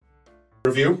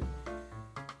Review?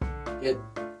 It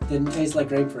didn't taste like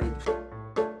grapefruit.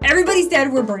 Everybody's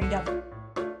dead. We're burning up.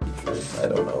 I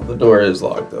don't know. The door is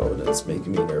locked though, and it's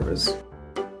making me nervous.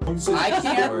 I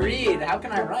can't read. How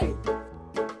can I write?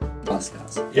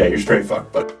 Yeah, you're straight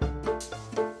fucked, but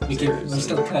We're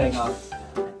still cutting off.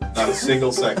 not a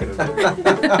single second of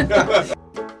it.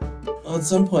 Well, at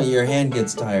some point, your hand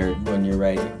gets tired when you're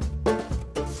writing.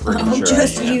 Pretty Oh, sure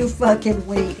just I am. you fucking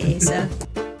wait, Asa.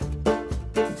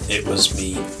 It was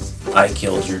me. I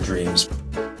killed your dreams.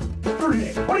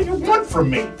 What do you want from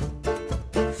me?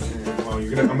 Oh, I'm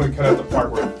gonna cut out the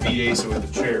part where it beat Asa with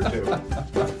the chair, too.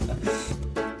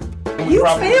 You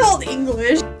failed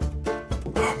English.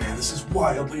 Oh man, this is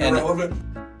wildly And- irrelevant.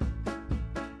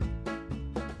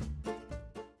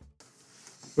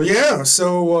 Well, yeah,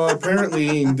 so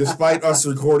apparently, despite us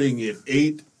recording at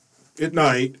 8 at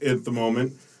night at the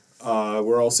moment,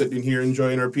 we're all sitting here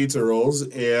enjoying our pizza rolls,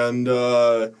 and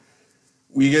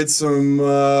we get some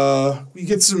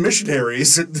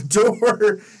missionaries at the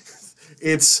door.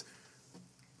 It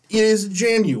is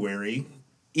January.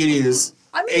 It is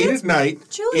 8 it's at night.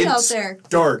 chilly It's out there.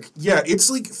 dark. Yeah, it's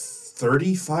like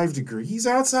 35 degrees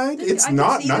outside. It's I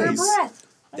not can see their nice. breath.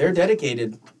 They're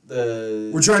dedicated.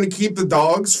 We're trying to keep the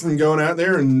dogs from going out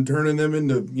there and turning them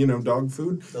into, dog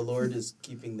food. The Lord is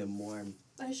keeping them warm.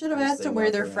 I should have As asked they them where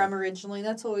walk they're around. from originally.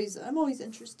 I'm always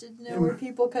interested to know where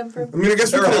people come from. I mean, I guess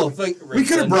They're all we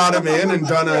could have brought them in and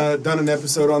done an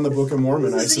episode on the Book of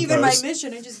Mormon, I This isn't suppose. even my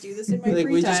mission. I just do this in my Like,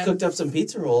 free we time. just cooked up some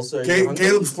pizza rolls. Are you hungry?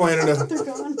 Caleb's planning They're to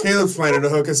gone.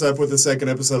 hook us up with the second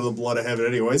episode of The Blood of Heaven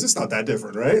anyways. It's not that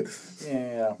different, right?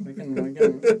 Yeah. We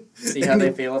can see how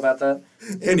they feel about that.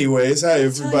 Anyways, hi Tell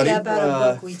everybody. you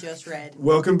about a book we just read.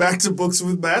 Welcome back to Books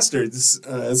with Bastards.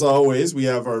 As always, we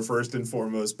have our first and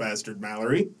foremost bastard,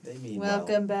 Mallory. They mean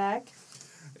Welcome back.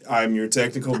 I'm your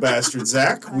technical bastard,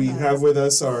 Zach. We have with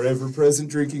us our ever-present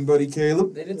drinking buddy,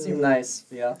 Caleb. They did seem nice,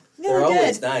 yeah. They're Yeah,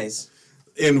 always good. nice.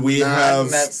 And we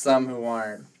I've met some who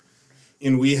aren't.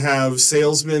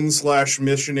 salesman /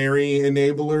 missionary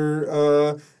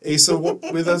enabler Asa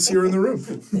with us here in the room.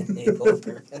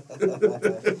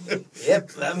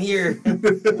 Yep, I'm here.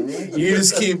 You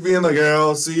just keep being like,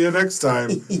 I'll see you next time.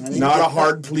 Not a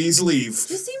hard please leave.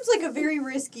 This seems like a very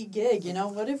risky gig, you know?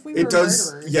 What if we were It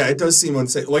does, murderers? yeah, it does seem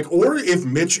unsafe. Like, or if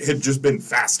Mitch had just been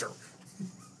faster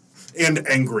and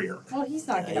angrier. Well, he's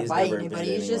not Yeah, going to he's bite never anybody.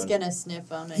 bit He's just anyone. going to sniff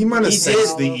them. He might have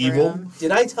sensed the evil.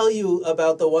 Did I tell you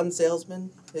about the one salesman?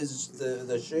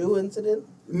 The shoe incident?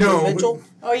 No. Mitchell?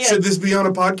 Oh, yeah. Should this be on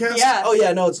a podcast? Yeah. Oh,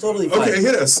 yeah, no, it's totally fine. Okay,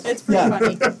 hit us. It's pretty Yeah.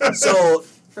 funny So,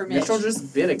 for Mitch. Mitchell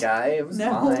just bit a guy. It was No,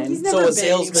 fine. he's So never a bit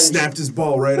salesman- anybody. Snapped his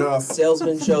ball right off.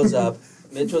 salesman shows up.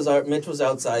 Mitch was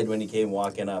outside when he came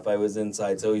walking up. I was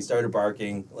inside, so he started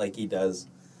barking like he does.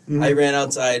 Mhm. I ran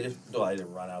outside. Well, I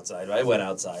didn't run outside. I went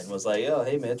outside and was like, "Oh,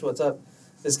 hey, Mitch, what's up?"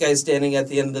 This guy's standing at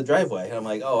the end of the driveway. And I'm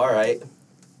like, "Oh, all right.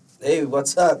 Hey,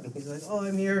 what's up?" And he's like, "Oh,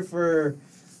 I'm here for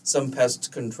some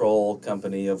pest control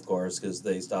company, of course, because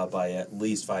they stop by at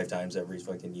least 5 times every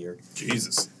fucking year.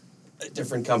 Jesus.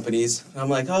 Different companies." I'm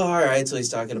like, "Oh, all right." So he's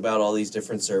talking about all these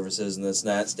different services and this and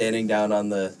that, standing down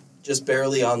on just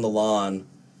barely on the lawn.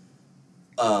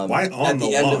 Why on at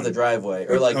the end lawn? of the driveway,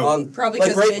 or like Oh. on Probably like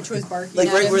because right, Mitch was barking like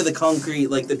at right him. where the concrete,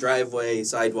 like the driveway,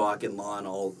 sidewalk, and lawn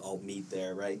all meet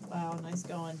there, right? Wow, nice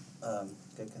going. Got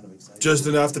kind of excited. Just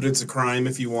enough that it's a crime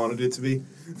if you wanted it to be.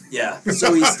 Yeah.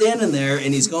 So he's standing there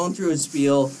and he's going through his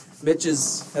spiel. Mitch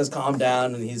has calmed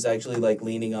down and he's actually like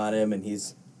leaning on him and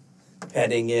he's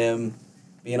petting him,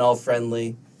 being all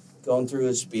friendly, going through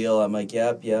his spiel. I'm like,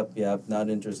 yep, not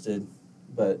interested.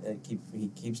 But he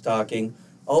keeps talking.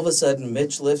 All of a sudden,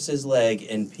 Mitch lifts his leg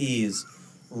and pees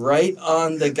right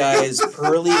on the guy's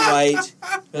pearly white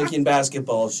fucking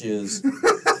basketball shoes.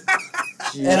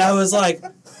 And I was like,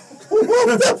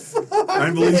 what the fuck?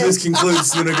 I believe this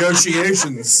concludes the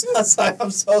negotiations. I was like,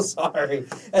 I'm so sorry.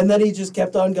 And then he just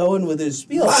kept on going with his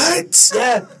spiel. What?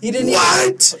 Yeah, he didn't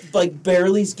What? even, like,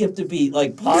 barely skipped a beat.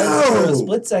 Like, paused for a No.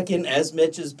 split second as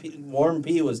Mitch's warm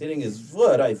pee was hitting his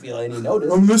foot, I feel, and he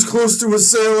noticed. I'm this close to a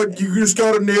sale. You just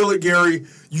gotta nail it, Gary.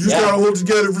 You just Yeah. gotta hold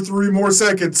together for 3 more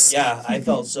seconds. Yeah, I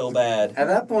felt so bad. At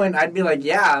that point, I'd be like,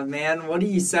 yeah, man, what are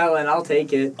you selling? I'll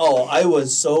take it. Oh, I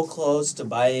was so close to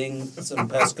buying some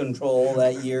pest control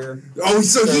that year, Oh,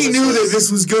 so he knew that Services.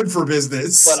 this was good for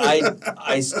business. but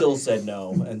I still said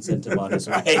no and sent him on his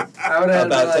way. I would have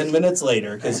About been 10 like, minutes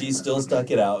later, because he still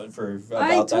stuck it out for about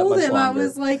I that told much him, longer. I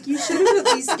was like, you should have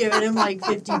at least given him like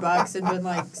 $50 and been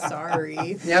like,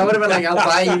 sorry. yeah, I would have been like, I'll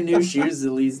buy you new shoes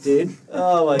at least, dude.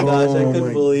 Oh my gosh, I Oh couldn't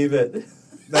my- believe it.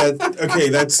 Okay,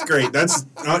 that's great. That's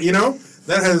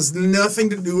That has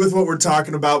nothing to do with what we're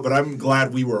talking about, but I'm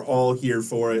glad we were all here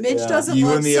for it. Mitch doesn't You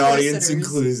love and the audience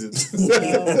solicitors.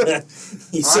 included.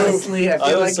 Honestly, I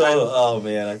feel like oh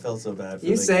man, I felt so bad for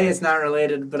you the say guy. it's not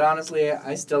related, but honestly,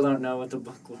 I still don't know what the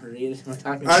book we're reading. We're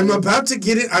talking I'm about. about to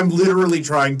get it. I'm literally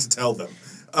trying to tell them.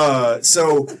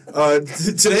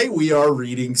 Today we are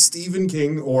reading Stephen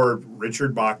King, or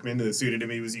Richard Bachman, the pseudonym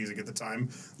he was using at the time,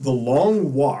 The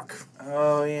Long Walk.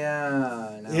 Oh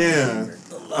yeah. Now I Yeah. remember.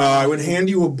 I would hand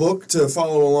you a book to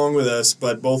follow along with us,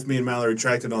 but both me and Mallory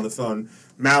tracked it on the phone.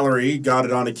 Mallory got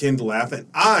it on a Kindle app, and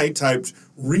I typed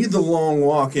 "Read the Long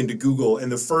Walk" into Google,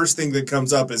 and the first thing that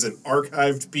comes up is an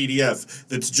archived PDF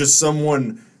that's just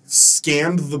someone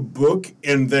scanned the book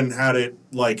and then had it,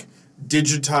 like,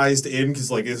 digitized in, because,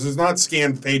 like, this is not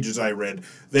scanned pages I read.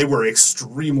 They were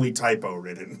extremely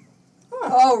typo-ridden.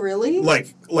 Oh, really?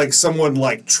 Like someone,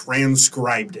 like,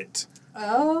 transcribed it.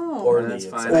 Oh. Or That's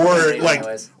the- fine. Or Anyways.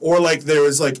 like, or like there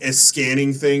was like a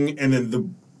scanning thing, and then the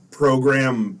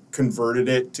program converted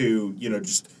it to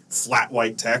just flat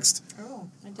white text. Oh,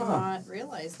 I did Huh. not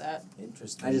realize that.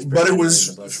 Interesting. I just But it pretend to was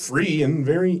read the books. free and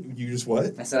very. You just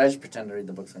what? I said I just pretend to read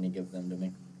the books when you give them to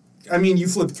me. I mean, you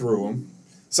flipped through them.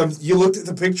 You looked at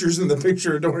the pictures in the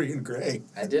picture of Dorian Gray.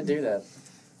 I did do that.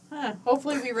 Huh.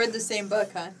 Hopefully we read the same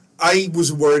book, huh? I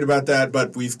was worried about that,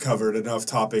 but we've covered enough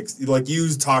topics. Like, you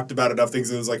talked about enough things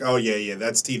that it was like, oh, yeah,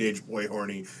 that's Teenage Boy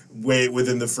Horny. Way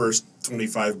within the first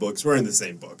 25 books. We're in the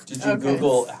same book. Did you Okay.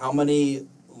 Google how many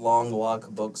Long Walk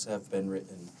books have been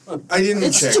written? I didn't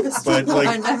It's check, just but, like,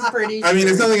 one, I'm pretty I mean,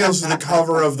 if sure. nothing else, the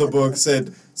cover of the book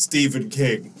said Stephen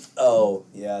King. Oh,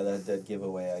 yeah, that did give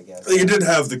away, I guess. It did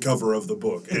have the cover of the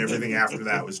book, and everything after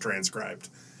that was transcribed.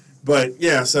 But,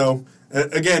 yeah, so...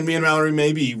 again, me and Mallory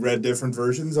maybe read different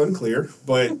versions, unclear,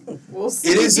 but We'll see.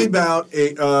 it is about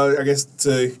I guess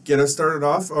to get us started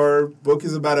off, our book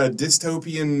is about a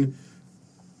dystopian,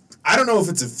 I don't know if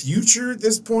it's a future at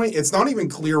this point, it's not even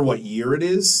clear what year it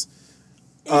is.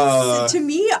 To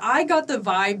me, I got the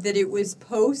vibe that it was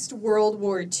post World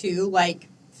War II, like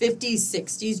 50s,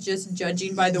 60s, just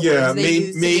judging by the Yeah, words they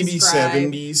used to maybe describe.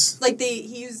 70s. Like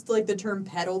he used like the term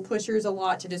pedal pushers a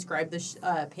lot to describe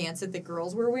the pants that the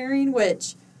girls were wearing,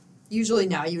 which usually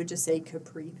now you would just say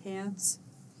capri pants.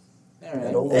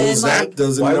 Alright. Old And, Zach like,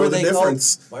 doesn't Why know were the they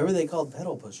difference. Why were they called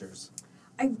pedal pushers?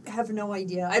 I have no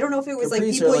idea. I don't know if it was like Capris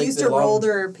are people like used the to roll long-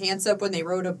 their pants up when they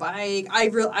rode a bike. I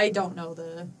don't know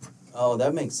the Oh,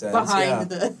 that makes sense. behind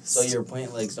yeah. the. So your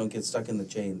pant legs don't get stuck in the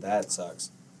chain. That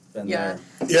sucks. Been Yeah.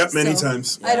 there. Yeah, many So-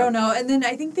 times. I don't know. And then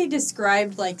I think they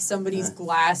described like somebody's Yeah.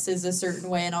 glasses a certain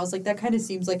way, and I was like, that kind of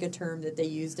seems like a term that they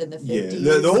used in the 50s.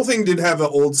 Yeah, the whole thing did have an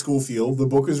old school feel. The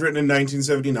book was written in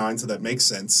 1979, so that makes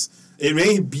sense. It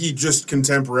may be just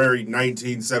contemporary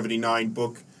 1979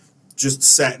 book, just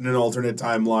set in an alternate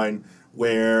timeline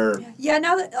where Yeah,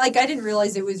 now that like I didn't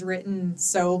realize it was written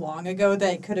so long ago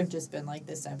that it could have just been like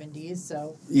the 70s.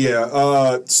 So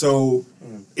so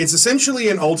it's essentially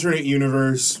an alternate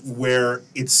universe where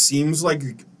it seems like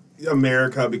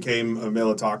America became a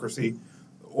militocracy,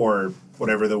 or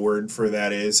whatever the word for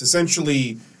that is.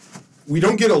 Essentially, we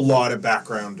don't get a lot of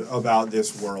background about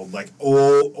this world. Like,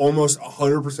 almost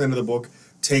 100% of the book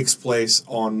takes place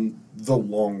on the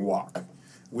Long Walk,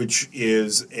 which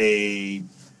is a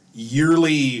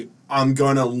yearly, I'm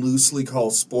gonna loosely call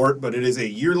sport, but it is a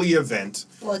yearly event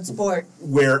blood sport.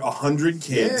 where 100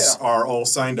 kids are all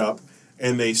signed up,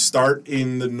 and they start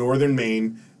in the northern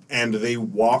Maine, and they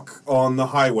walk on the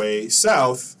highway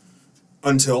south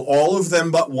until all of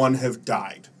them but one have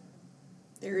died.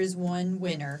 There is one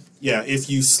winner. Yeah, if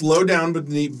you slow down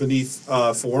beneath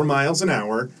 4 miles an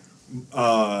hour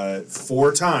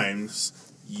 4 times,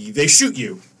 they shoot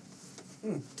you.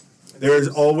 There's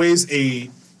always a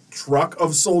truck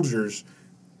of soldiers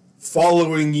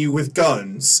following you with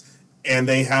guns, and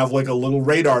they have like a little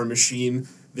radar machine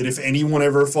that if anyone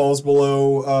ever falls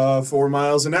below 4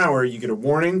 miles an hour, you get a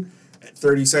warning.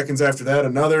 30 seconds after that,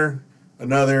 another,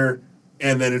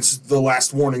 and then it's the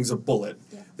last warning's a bullet.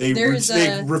 Yeah. They There's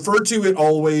refer to it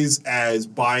always as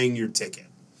buying your ticket.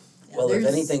 Well, if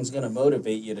There's- anything's going to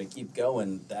motivate you to keep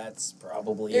going, that's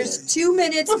probably There's it. 2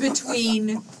 minutes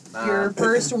between your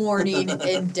first warning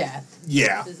and death.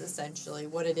 Yeah. Is essentially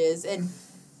what it is. And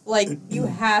like you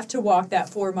have to walk that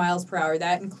 4 miles per hour.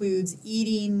 That includes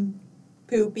eating,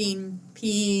 pooping,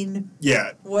 peeing,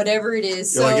 Yeah. whatever it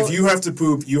is. Yeah, So like if you have to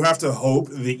poop, you have to hope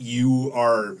that you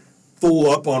are full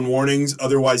up on warnings,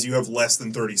 otherwise you have less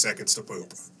than 30 seconds to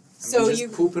poop. so just you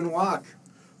poop and walk.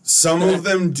 Some of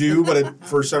them do, but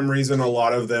for some reason a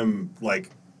lot of them like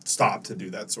stop to do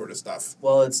that sort of stuff.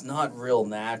 Well, it's not real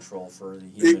natural for the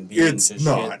human being It's to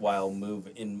not. shit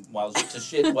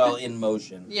while in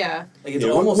motion. Yeah. Like it's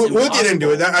Yeah, almost we'll get into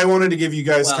it. impossible. I wanted to give you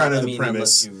guys Well, kind of I the mean,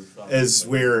 premise unless you- as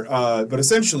where, but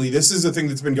essentially this is a thing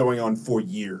that's been going on for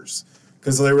years.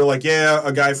 Because they were like, yeah,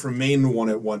 a guy from Maine won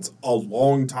it once a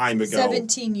long time ago.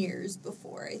 17 years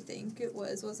before, I think it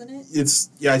was, wasn't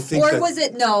it? I think Or that, was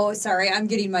it, no, sorry, I'm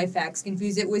getting my facts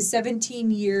confused. It was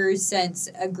 17 years since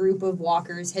a group of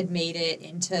walkers had made it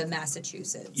into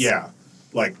Massachusetts. yeah,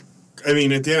 like, I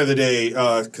mean, at the end of the day,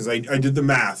 because I did the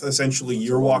math, essentially That's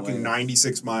you're a long walking way.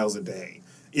 96 miles a day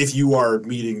if you are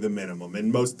meeting the minimum.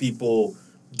 And most people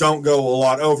don't go a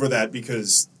lot over that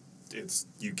because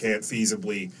you can't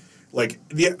feasibly... Like,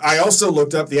 I also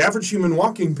looked up, the average human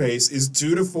walking pace is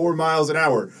 2 to 4 miles an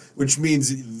hour, which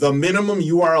means the minimum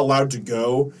you are allowed to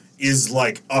go is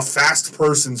like a fast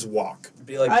person's walk. It'd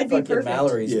be like I'd be fucking perfect.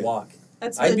 Mallory's Yeah. walk.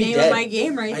 That's I'd the be name dead. of my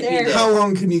game right I'd be there. dead. How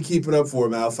long can you keep it up for,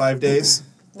 Mal? 5 days?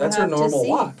 That's We'll her have to normal see.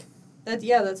 walk.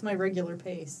 That's my regular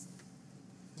pace.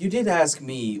 You did ask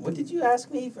me. What did you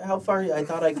ask me? How far? I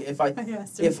thought if I I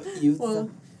asked him. if you. Well,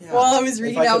 yeah. While I was If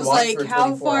reading, I I could was walk like, for how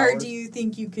 24 far hours. do you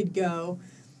think you could go?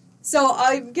 So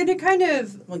I'm going to kind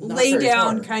of Like, not lay very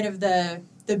down far. kind of the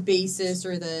basis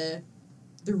or the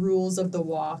rules of the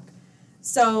walk.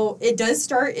 So it does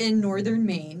start in northern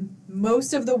Maine.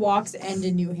 Most of the walks end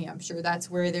in New Hampshire. That's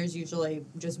where there's usually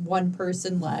just one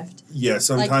person left. Yeah,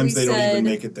 sometimes we they don't even said-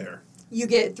 make it there. You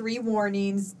get 3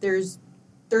 warnings. There's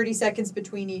 30 seconds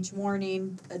between each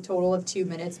warning, a total of 2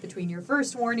 minutes between your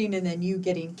first warning and then you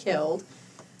getting killed.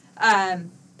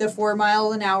 The 4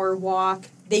 mile an hour walk,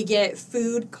 they get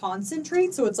food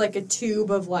concentrate, so it's like a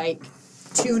tube of like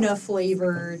tuna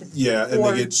flavored Yeah, and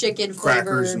or they get chicken crackers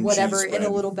flavored, and whatever, cheese in a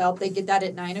spread. little belt. They get that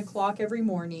at 9 o'clock every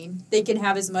morning. They can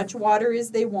have as much water as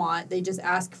they want. They just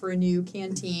ask for a new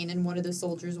canteen and one of the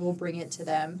soldiers will bring it to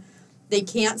them. They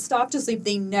can't stop to sleep.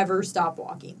 They never stop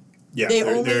walking. Yeah, They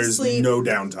only there's sleep- no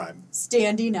downtime.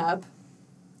 Standing up.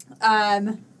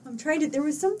 I'm trying to, there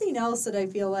was something else that I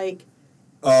feel like,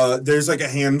 There's like a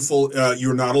handful.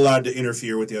 You're not allowed to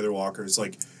interfere with the other walkers.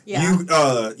 Like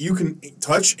yeah. you can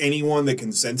touch anyone that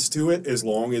consents to it as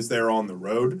long as they're on the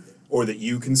road or that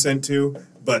you consent to.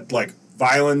 But like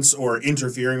violence or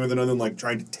interfering with another, like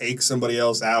trying to take somebody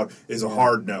else out, is a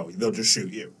hard no. They'll just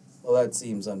shoot you. Well, that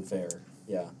seems unfair.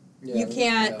 Yeah. Yeah, You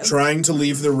can't- yeah. Trying to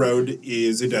leave the road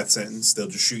is a death sentence. They'll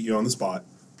just shoot you on the spot.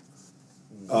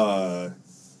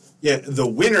 Yeah, the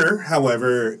winner,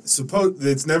 however,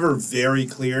 it's never very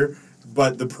clear,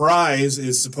 but the prize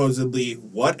is supposedly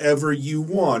whatever you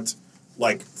want,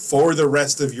 like, for the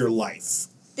rest of your life.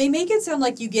 They make it sound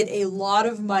like you get a lot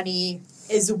of money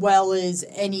as well as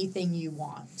anything you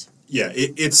want. Yeah,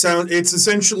 it's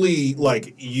essentially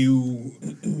like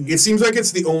it seems like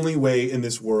it's the only way in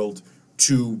this world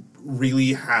to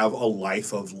really have a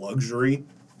life of luxury.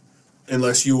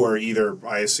 Unless you are either,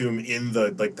 I assume, in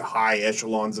the high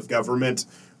echelons of government,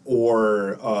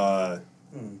 or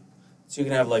So you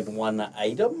can have like one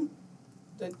item.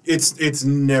 it's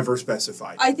never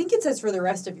specified. I think it says for the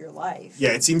rest of your life. Yeah,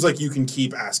 it seems like you can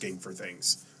keep asking for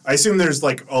things. I assume there's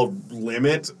like a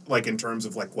limit, like in terms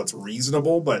of like what's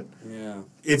reasonable, but Yeah.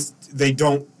 they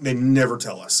never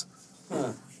tell us.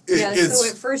 Huh. So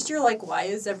at first you're like, why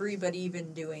is everybody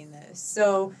even doing this?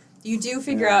 So you do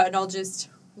figure Yeah. out, and I'll just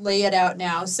lay it out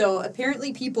now. So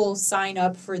apparently people sign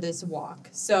up for this walk.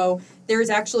 So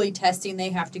there's actually testing they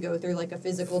have to go through, like a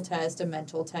physical test, a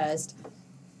mental test.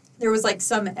 There was like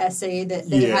some essay that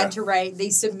they Yeah. had to write. They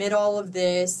submit all of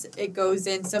this. It goes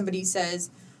in. Somebody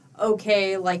says,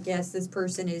 okay, like, yes, this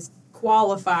person is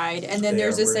qualified. And then They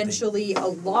there's are worthy. essentially a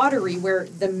lottery where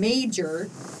the major,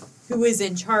 who is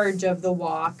in charge of the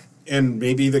walk, And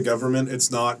maybe the government,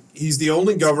 he's the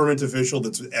only government official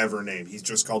that's ever named. He's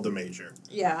just called the major.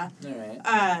 yeah, All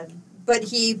right. but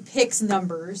he picks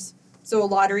numbers. So a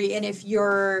lottery, and if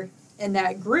you're in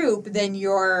that group, then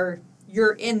you're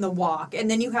in the walk. And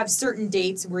then you have certain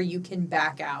dates where you can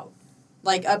back out.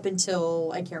 Like up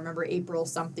until, I can't remember, April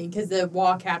something, because the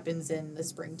walk happens in the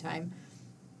springtime.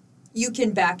 You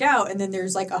can back out, and then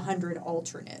there's like 100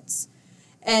 alternates.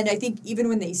 And I think even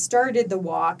when they started the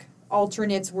walk,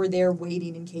 alternates were there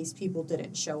waiting in case people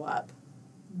didn't show up.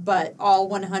 But all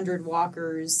 100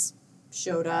 walkers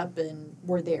showed up and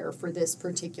were there for this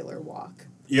particular walk.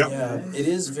 Yep. Yeah. It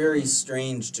is very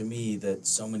strange to me that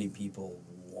so many people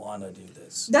want to do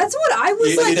this. That's what I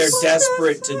was like. They're what the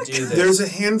desperate to fuck? do this. There's a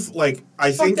handful, like,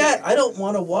 I Fuck think... that! I don't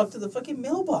want to walk to the fucking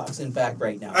mailbox and back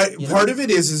right now. Part of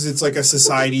it is it's like a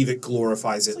society that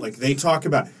glorifies it. Like they talk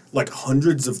about like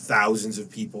hundreds of thousands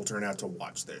of people turn out to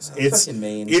watch this. It's fucking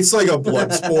Maine. it's like a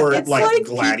blood sport, It's like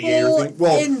gladiator people thing.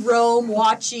 Well, in Rome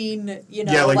watching,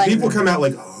 yeah, like people come out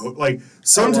like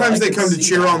sometimes they come to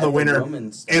cheer on the winner,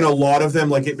 and a lot of them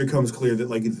like it becomes clear that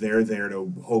like they're there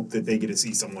to hope that they get to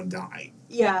see someone die.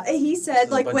 Yeah, he said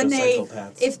A like bunch when of they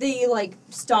psychopaths. if they like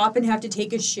stop and have to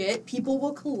take a shit, people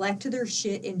will collect their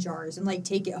shit in jars and like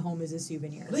take it home as a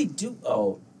souvenir. They do.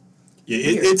 Oh, Yeah,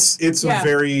 Weird. it's Yeah. a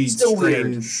very Still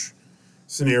weird. strange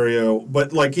scenario.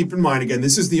 But like, keep in mind again,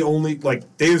 this is the only like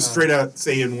they straight out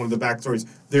say in one of the backstories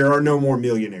there are no more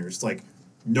millionaires. Like,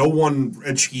 no one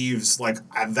achieves like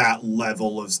at that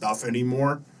level of stuff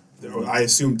anymore. I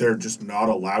assume they're just not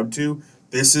allowed to.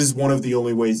 This is one of the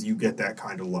only ways you get that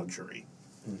kind of luxury.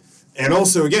 And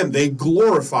also, again, they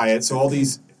glorify it. So all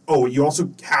these. Oh, you also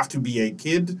have to be a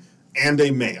kid and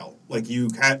a male. Like you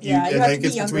have. Yeah, you I have think to be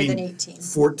it's younger between than 18.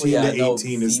 14 well, yeah, to no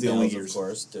 18 is the only females, years. of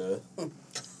course, to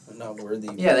not worthy.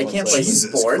 Yeah, they can't play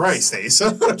Jesus sports. Christ,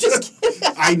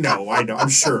 Asa. I know, I'm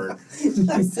sure.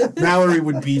 Mallory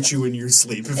would beat you in your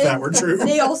sleep if that were true.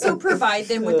 They also provide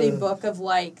them with a book of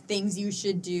like things you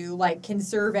should do, like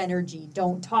conserve energy,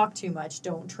 don't talk too much,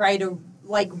 don't try to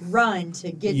like run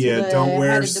to get to the don't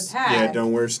wear head of the pack. yeah,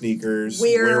 don't wear sneakers.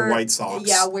 Wear white socks.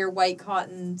 Yeah, wear white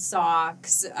cotton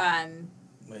socks.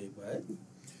 Wait, what?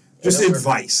 Just They don't wear-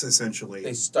 advice, essentially.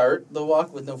 They start the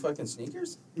walk with no fucking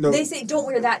sneakers? No, They say don't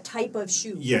wear that type of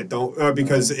shoe. yeah, don't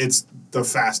because it's the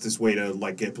fastest way to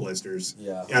like get blisters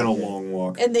Yeah. and a okay. long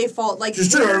walk. And they fall like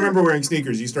Just true. I their- remember wearing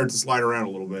sneakers. You start to slide around a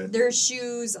little bit. Their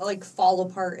shoes like fall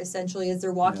apart essentially as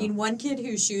they're walking. One kid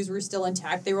whose shoes were still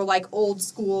intact, they were like old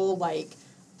school, like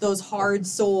those hard Or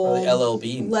soled, the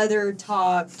LLB. leather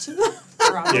topped,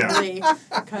 probably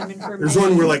coming from. There's Maine.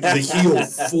 one where like the heel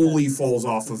fully falls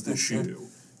off of the shoe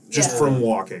just Yeah. from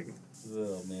walking.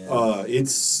 Oh, man.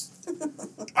 It's.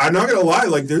 I'm not gonna lie.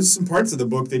 Like, there's some parts of the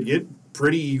book that get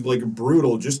pretty like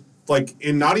brutal. Just like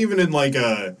in not even in like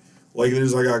a like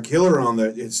there's like a killer on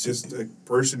that. It's just a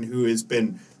person who has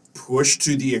been pushed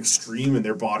to the extreme and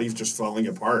their body's just falling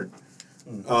apart.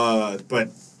 But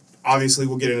obviously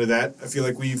we'll get into that. I feel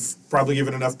like we've probably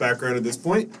given enough background at this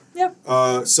point. Yep.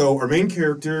 So our main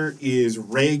character is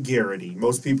Ray Garrity.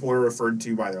 Most people are referred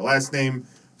to by their last name,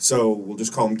 so we'll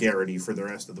just call him Garrity for the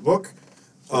rest of the book.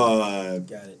 Got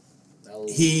it.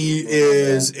 He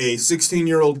is a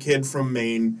 16-year-old kid from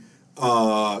Maine.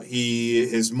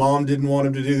 His mom didn't want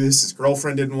him to do this. His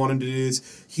girlfriend didn't want him to do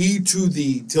this. He, till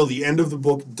the end of the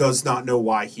book, does not know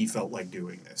why he felt like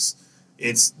doing this.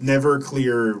 It's never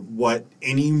clear what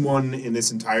anyone in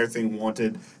this entire thing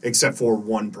wanted, except for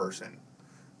one person.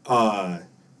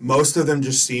 Most of them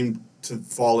just seemed to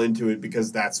fall into it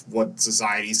because that's what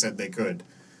society said they could.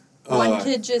 One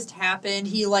kid just happened.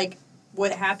 He like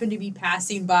what happened to be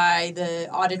passing by the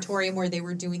auditorium where they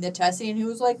were doing the testing, and he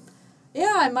was like,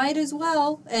 "Yeah, I might as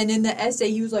well." And in the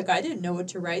essay, he was like, "I didn't know what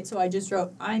to write, so I just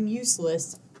wrote I'm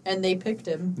useless," and they picked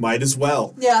him. Might as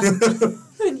well. Yeah,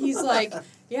 and he's like,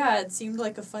 "Yeah, it seemed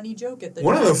like a funny joke at the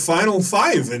One time." of the final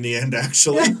five in the end,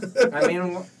 actually. I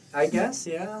mean, I guess,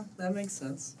 yeah, that makes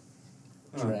sense.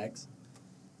 Huh. Tracks.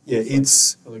 Yeah,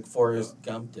 it's Like Forrest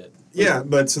Gump did. yeah,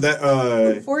 but so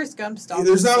that Forrest Gump stopped.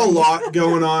 there's not a saying- lot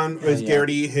going on with Yeah.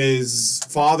 Garrity. His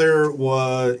father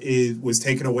was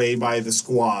taken away by the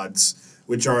squads,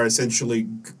 which are essentially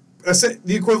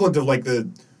the equivalent of like the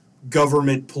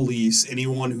government police.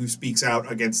 Anyone who speaks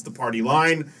out against the party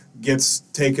line gets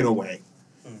taken away.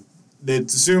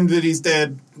 It's assumed that he's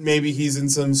dead. Maybe he's in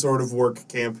some sort of work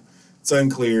camp. It's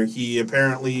unclear. He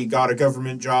apparently got a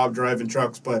government job driving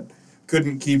trucks, but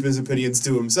couldn't keep his opinions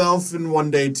to himself, and one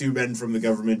day 2 men from the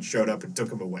government showed up and took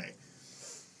him away.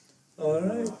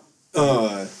 Alright.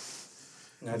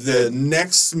 The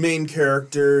next main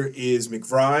character is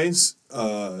McVrise.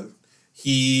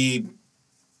 He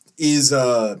is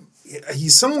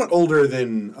he's somewhat older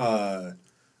than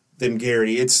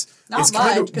Garrity. It's Not kind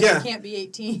much of because yeah. you can't be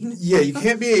 18. Yeah, you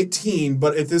can't be 18,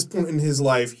 but at this point in his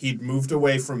life, he'd moved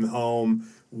away from home,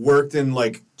 worked in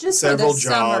like Just several for the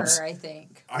jobs. summer, I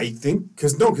think. I think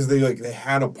because they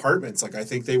had apartments. Like I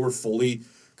think they were fully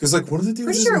because like one of the dudes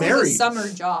Pretty is sure it married. was a summer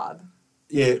job.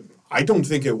 Yeah, I don't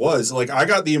think it was. Like I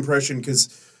got the impression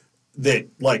because that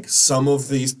like some of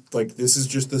these like this is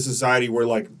just the society where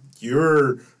like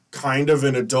you're kind of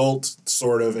an adult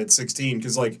sort of at 16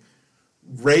 because like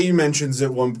Ray mentions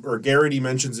at Garrity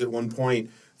mentions at one point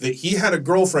that he had a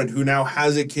girlfriend who now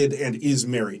has a kid and is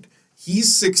married.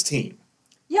 He's 16.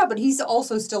 Yeah, but he's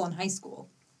also still in high school.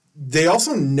 They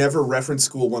also never referenced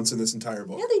school once in this entire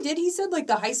book. Yeah, they did. He said like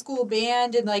the high school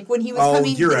band, and like when he was Oh,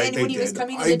 coming, you're right, and they when he was did.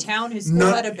 coming into town, his school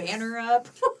not- had a banner up.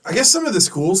 I guess some of the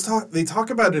schools talk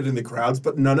about it in the crowds,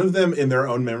 but none of them in their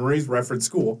own memories reference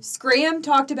school. Scram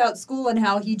talked about school and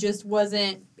how he just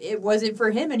wasn't. It wasn't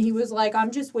for him, and he was like, "I'm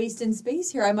just wasting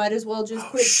space here. I might as well just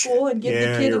quit shit. school and give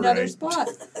Yeah, the kid you're another right. spot."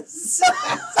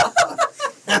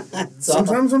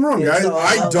 Sometimes I'm wrong, It's guys.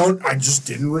 all- I just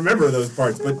didn't remember those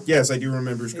parts, but yes, I do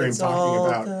remember Scream It's talking all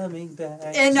about. coming back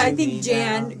And I to think me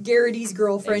Jan, now. Garrity's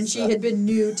girlfriend, she had been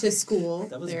new to school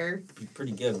That was there.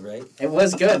 pretty good, right? It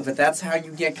was good, but that's how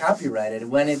you get copyrighted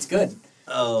when it's good.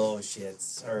 Oh shit!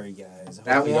 Sorry guys. Hope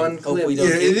That we one don't, hope clip. we don't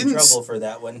Yeah, it get in didn't trouble for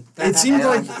that one. It seemed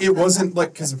like it wasn't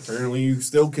like because apparently you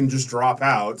still can just drop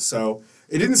out, so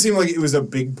it didn't seem like it was a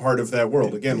big part of that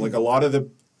world. Again, like a lot of the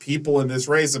people in this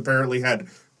race apparently had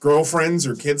girlfriends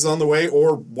or kids on the way,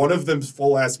 or one of them's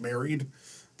full ass married.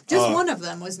 Just one of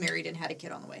them was married and had a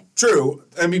kid on the way. True,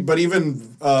 I mean, but even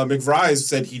McVrise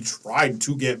said he tried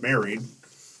to get married.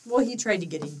 Well, he tried to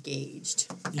get engaged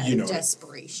out You know of it.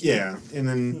 desperation. Yeah, and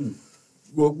then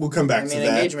we'll come back I to mean,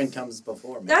 that. engagement comes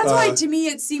before marriage. That's why, to me,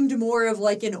 it seemed more of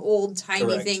like an old timey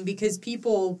Correct. thing because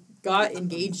people got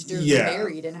engaged or Yeah.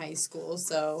 married in high school.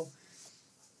 So,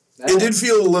 It did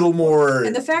feel a little more.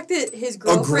 and the fact that his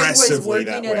girlfriend was Aggressively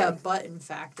working that at a way. button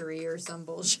factory or some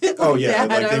bullshit. Oh, like yeah, that.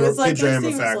 like they I were was like, this Pajama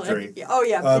seems Factory. Like,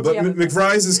 but but pajama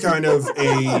McVrise is kind of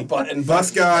a Button.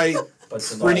 buff guy.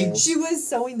 But Pretty- She was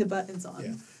sewing the buttons on.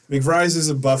 Yeah. McVrise is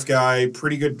a buff guy,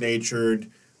 pretty good natured,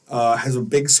 has a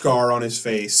big scar on his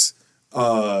face.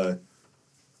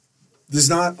 There's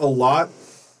not a lot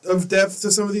of depth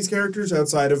to some of these characters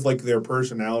outside of like their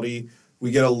personality.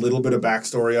 We get a little bit of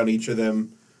backstory on each of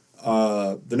them.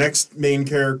 The next main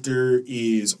character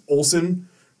is Olson,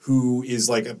 who is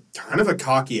like a kind of a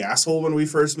cocky asshole when we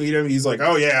first meet him. He's like,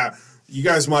 "Oh yeah, you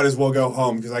guys might as well go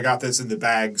home because I got this in the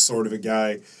bag," sort of a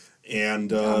guy.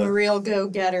 And I'm a real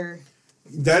go-getter.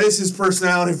 that is his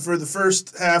personality for the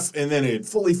first half, and then it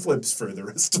fully flips for the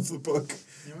rest of the book.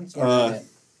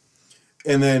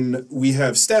 And then we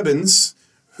have Stebbins,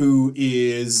 who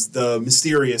is the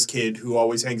mysterious kid who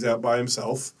always hangs out by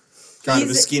himself. Kind of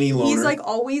a skinny loner. He's like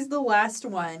always the last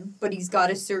one, but he's got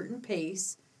a certain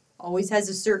pace. Always has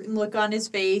a certain look on his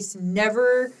face.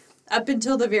 Never, up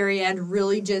until the very end,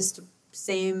 really just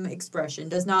same expression.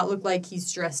 Does not look like he's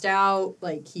stressed out,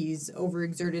 like he's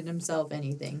overexerted himself,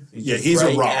 anything. yeah, he's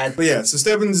a rock. But yeah, so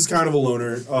Stebbins is kind of a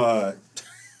loner.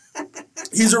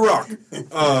 He's a rock.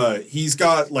 He's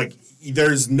got, like,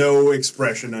 there's no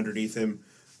expression underneath him.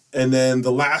 And then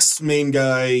the last main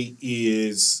guy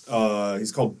is,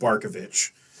 he's called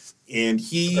Barkovich. And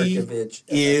he Barkovich.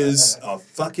 is a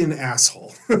fucking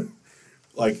asshole.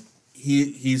 Like,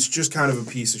 he's just kind of a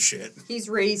piece of shit. He's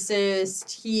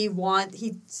racist.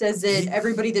 He says that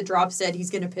everybody that drops dead, he's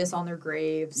gonna piss on their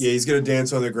graves. Yeah, he's gonna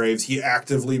dance on their graves. He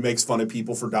actively makes fun of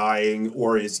people for dying,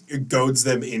 or goads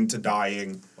them into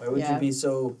dying. Why would Yeah. you be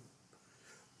so?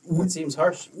 It seems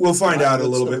harsh. We'll find out a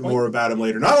What's little the bit point? more about him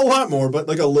later. Not a lot more, but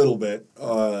like a little bit.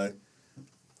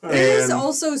 There's And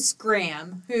also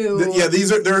Scram, who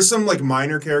there are some like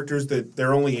minor characters that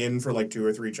they're only in for like 2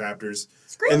 or 3 chapters.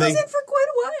 Scram and was they- in for quite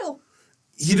a while.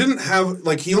 He didn't have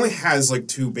like he only has like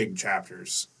 2 big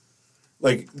chapters,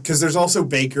 like because there's also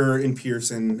Baker and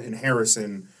Pearson and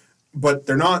Harrison, but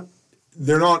they're not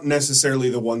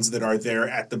necessarily the ones that are there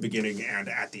at the beginning and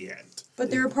at the end. But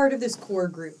they're a part of this core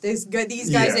group. These guys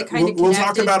Yeah, that kind of we'll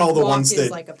talk about all the ones that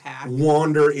like a pack.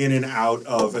 wander in and out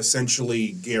of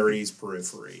essentially Gary's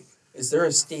periphery. Is there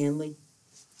a Stanley?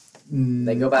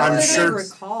 They go by I'm last sure- names.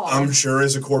 recall. I'm sure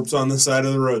there's a corpse on the side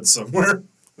of the road somewhere.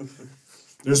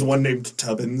 There's one named That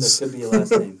Tubbins. could be a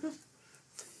last name.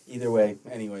 Either way,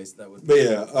 anyways, that would. But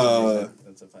yeah,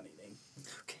 that's a funny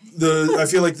name. I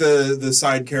feel like the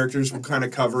side characters will kind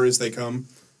of cover as they come.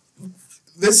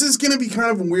 This is going to be kind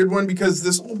of a weird one because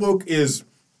this whole book is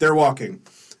they're walking.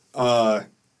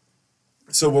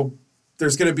 So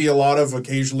there's going to be a lot of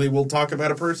occasionally we'll talk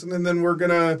about a person and then we're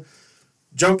going to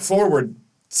jump forward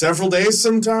several days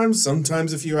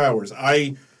sometimes a few hours.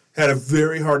 I had a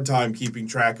very hard time keeping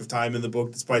track of time in the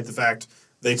book despite the fact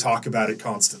they talk about it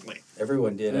constantly.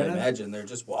 Everyone did, I Yeah. imagine. They're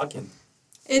just walking.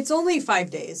 It's only 5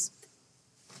 days.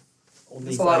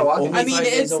 Only It's a lot of walking. only I mean, 5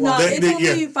 days it's of not. walking. It's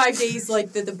Yeah. only 5 days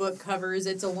like that the book covers.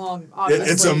 It's a long, obviously.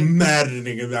 It's a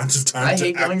maddening amount of time I to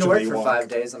hate going to work actually for walk. 5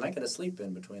 days and I get to sleep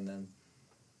in between then.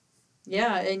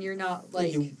 Yeah, and you're not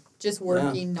like You- just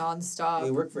working nonstop.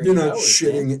 We work for You're 8 not hours,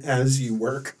 shitting as you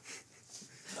work.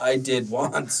 I did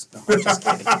once. No, I'm just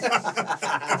kidding.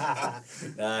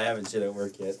 No, I haven't shit at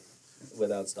work yet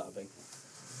without stopping.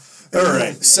 All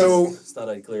right, so Just thought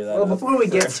I'd clear that Well, up. before we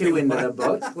get for too into everyone. the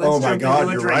book, let's oh my jump God, into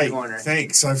a you're drink right. corner.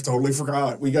 Thanks, I've totally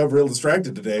forgot. We got real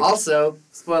distracted today. Also,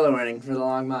 spoiler warning for The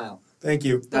Long Mile. Thank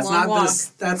you. That's Long not Walk. this.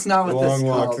 That's not The what this Long is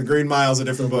Walk. called. The Green Mile's a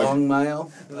The different book. Long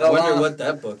Mile? The I wonder long- what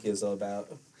that book is all about.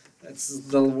 It's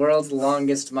the world's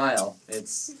longest mile.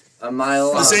 It's a mile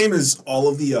The long. same as all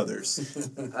of the others.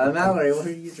 Mallory, what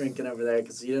are you drinking over there?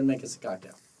 Because you didn't make us a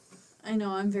cocktail. I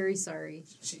know. I'm very sorry.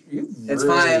 It's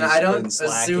fine. I don't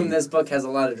assume this book has a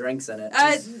lot of drinks in it.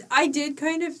 I did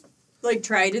kind of like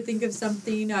try to think of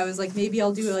something. I was like, maybe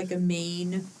I'll do like a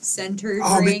main center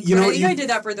Oh, but drink. you know but I what, think you- I did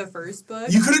that for the first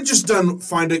book. You could have just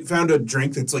found a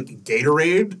drink that's like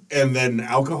Gatorade and then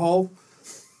alcohol.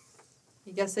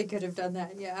 I guess I could have done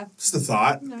that. Yeah. Just a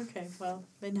thought. Okay. Well,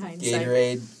 in hindsight.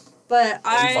 Gatorade. But and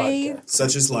I vodka.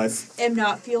 Such is life. am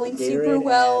not feeling super Gatorade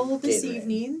well and this Gatorade.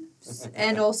 evening.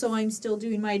 And also, I'm still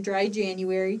doing my dry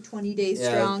January, 20 days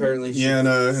Yeah, strong. apparently she Yeah, in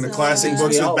a So, classic Books We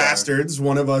with all are. Bastards,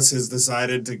 one of us has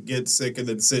decided to get sick and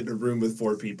then sit in a room with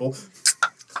 4 people.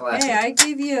 Classic. Hey, I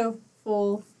gave you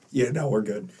full Yeah, no, we're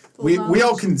good. Full We all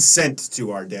knowledge. consent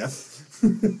to our death.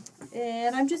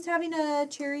 And I'm just having a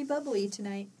cherry bubbly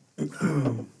tonight.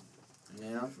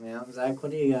 Yeah. Zach,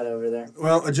 what do you got over there?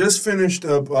 Well, I just finished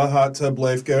up a Hot Tub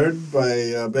Lifeguard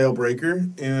by Bale Breaker,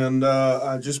 and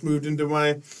I just moved into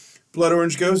my Blood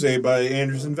Orange Gose by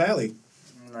Anderson Valley.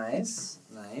 Nice.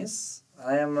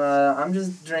 I'm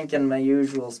just drinking my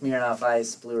usual Smirnoff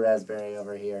Ice Blue Raspberry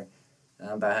over here.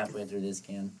 I'm about halfway through this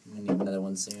can. We need another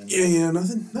one soon. Yeah,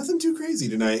 nothing too crazy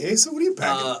tonight. Hey, so what are you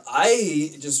packing?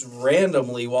 I just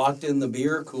randomly walked in the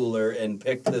beer cooler and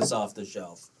picked this off the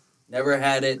shelf. Never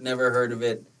had it, never heard of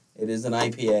it. It is an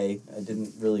IPA. I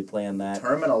didn't really plan that.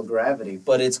 Terminal Gravity.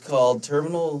 But it's called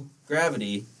Terminal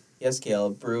Gravity. Yes,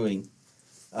 Caleb, Brewing.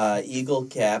 Eagle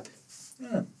Cap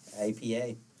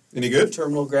IPA. Any good?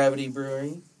 Terminal Gravity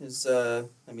Brewing is, I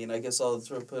guess I'll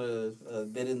put a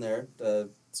bit in there.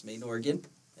 It's made in Oregon,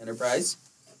 Enterprise.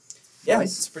 Yeah,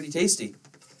 Nice. it's pretty tasty.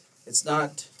 It's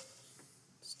not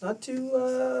too,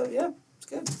 it's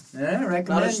good. Yeah, Not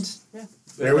recommend.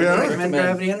 There we are. Recommend Recommend.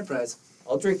 Gravity Enterprise.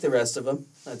 I'll drink the rest of them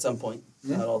at some point.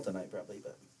 Yeah. Not all tonight, probably,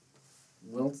 but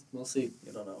We'll see.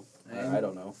 you don't know. Yeah. I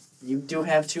don't know. You do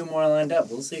have 2 more lined up.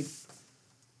 We'll see.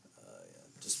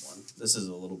 Just one. This is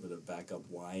a little bit of backup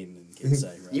wine in case I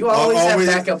run. You always have Always-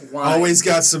 backup wine. Always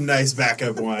got some nice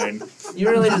backup wine. You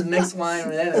really just mix wine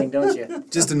with anything, don't you?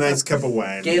 Just a nice cup of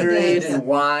wine. Gatorade and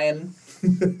wine.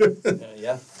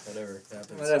 Yeah, whatever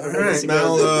happens. Whatever. All right,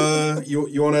 Mal,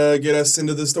 you want to get us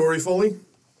into the story fully?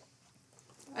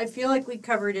 I feel like we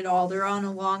covered it all. They're on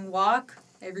a long walk.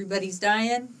 Everybody's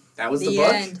dying. That was the The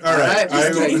book. end. All right.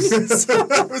 Just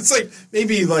It's like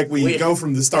maybe like we We- go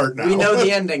from the start now. We know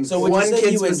the ending. So would you one say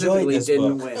kid you enjoyed specifically this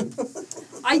didn't book? win.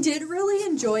 I did really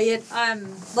enjoy it.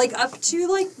 Like up to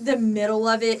like the middle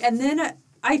of it, and then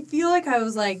I feel like I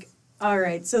was like, all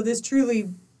right, so this truly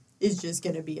is just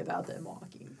gonna be about them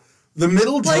walking. The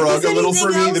middle Like, drug is a little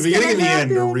for anything me. The else beginning and the gonna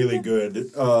end are happen? really good.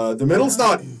 The middle's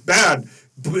not bad,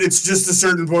 but it's just a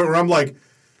certain point where I'm like,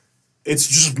 it's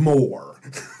just more.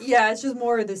 Yeah, it's just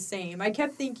more of the same. I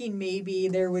kept thinking maybe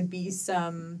there would be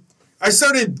some. I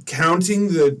started counting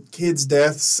the kids'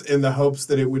 deaths in the hopes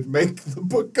that it would make the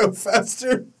book go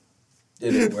faster.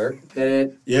 Did it work?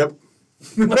 Did Yep.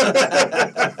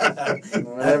 it?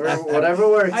 Whatever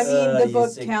works. I mean, the You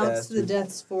book sick counts bastard. the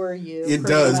deaths for you. It pretty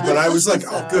does, but I much, was like,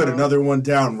 oh, good, so- another one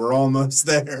down. We're almost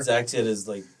there. Zach did his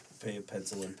like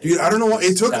pencil and paper. Dude, I don't know why.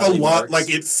 It took a Tally lot. marks. Like,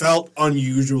 it felt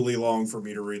unusually long for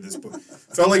me to read this book.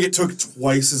 Felt like it took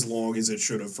twice as long as it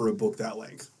should have for a book that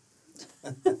length.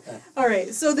 All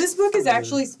right, so this book is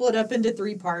actually split up into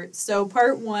 3 parts. So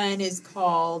part 1 is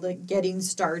called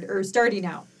Starting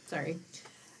Out. Sorry.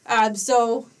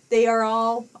 So they are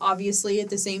all obviously at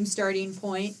the same starting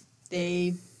point.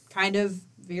 They kind of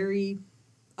very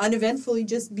uneventfully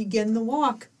just begin the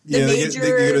walk. The Yeah, major,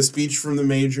 they get a speech from the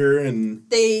major, and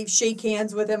they shake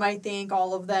hands with him, I think,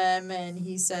 all of them, and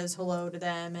he says hello to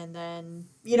them. And then,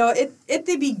 at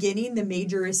the beginning, the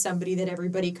major is somebody that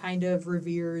everybody kind of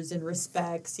reveres and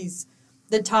respects. He's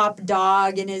the top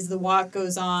dog, and as the walk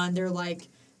goes on, they're like,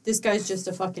 this guy's just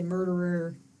a fucking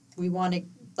murderer. We want to,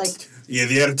 like... yeah,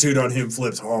 the attitude on him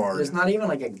flips hard. There's not even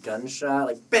like a gunshot,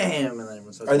 like bam, and then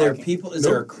everyone starts Are there walking. people? Is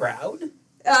Nope. there a crowd?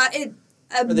 Are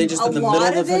Are they just in the middle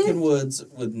of the it, fucking woods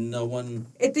with no one?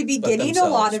 at the beginning, a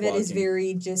lot of it is walking.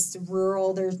 very just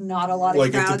rural. There's not a lot of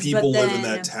Like, crowds. if the people but live in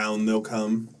then- that town, they'll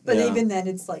come. But Yeah. even then,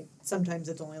 it's like sometimes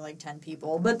it's only like 10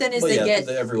 people. But then as Well, they yeah, get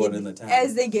everyone in the town.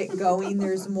 as they get going,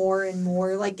 there's more and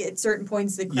more. Like at certain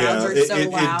points, the crowds Yeah, are so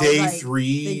loud. at day like,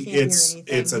 3, they can't hear it's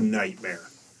anything. a nightmare.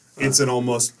 it's an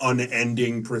almost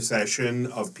unending procession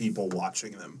of people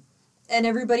watching them. And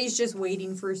everybody's just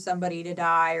waiting for somebody to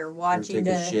die or watching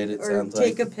take a shit, it or sounds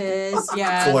take like. a piss.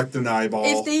 Yeah. Collect an eyeball.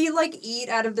 If they like eat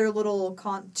out of their little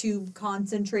tube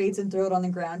concentrates and throw it on the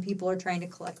ground, people are trying to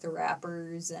collect the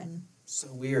wrappers and. So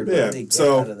weird. Yeah, What do they get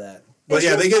so- out of that? But it's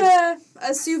yeah, they just get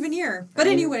a souvenir. But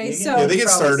I mean, anyway, you can- so yeah, they get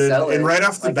Probably started, sell it and right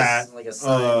off the like bat, like a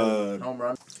sign of home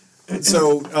run.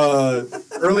 so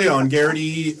early on,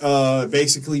 Garrity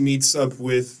basically meets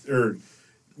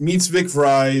Vic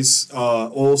Fries,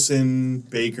 Olsen,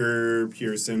 Baker,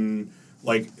 Pearson,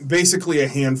 like basically a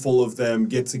handful of them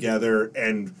get together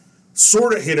and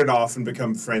sort of hit it off and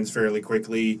become friends fairly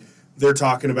quickly. They're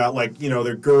talking about like,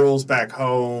 their girls back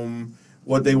home,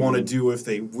 what they want to do if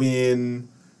they win.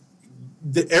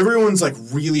 Everyone's like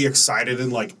really excited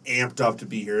and like amped up to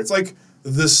be here. It's like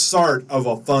the start of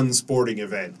a fun sporting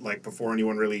event, like before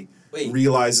anyone really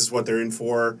realizes what they're in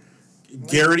for.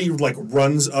 Garrity like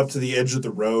runs up to the edge of the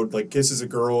road, like kisses a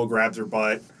girl, grabs her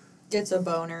butt, gets a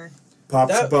boner.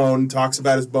 pops a bone, talks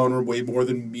about his boner way more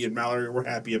than me and Mallory were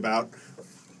happy about.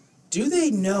 Do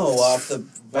they know off the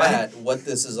bat what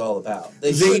this is all about?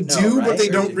 They should do, know, right? but they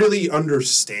Or don't really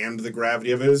understand the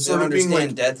gravity of it. It's They don't sort of being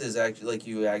understand like, death is actually like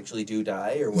you actually do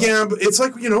die or what? yeah, but it's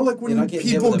like, like You're when not getting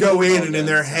hit people with a go in baseball and in gun,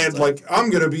 their it head, sounds like, I'm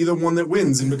going to be the one that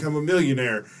wins and become a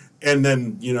millionaire. And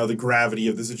then, the gravity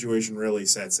of the situation really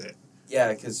sets it.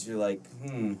 Yeah, because you're like,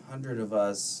 100 of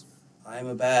us, I'm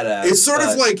a badass. It's sort of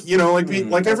but- like, like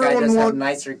That guy everyone just had wants,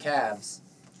 nicer calves.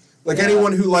 like Yeah.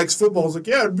 anyone who likes football is like,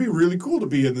 yeah, it'd be really cool to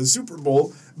be in the Super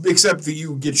Bowl, except that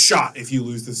you get shot if you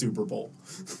lose the Super Bowl.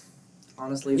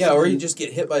 Honestly. Yeah, or you just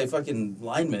get hit by a fucking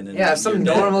lineman. And Yeah, if some you're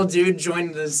dead. normal dude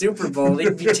joined the Super Bowl,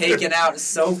 they'd be taken out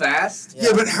so fast.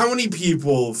 Yeah, but how many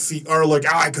people are like,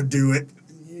 I could do it?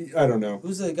 I don't know.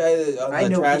 Who's the guy that on I the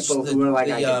know trash? people the, who are like,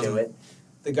 the, I can do it.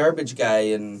 The garbage guy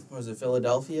in what was it,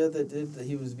 Philadelphia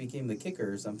that became the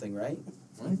kicker or something, right?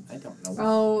 I don't know.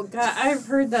 Oh, God, I've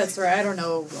heard that story. I don't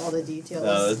know all the details.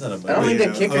 No, that's not a movie. I don't think Yeah.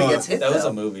 the kicker gets hit, That was though.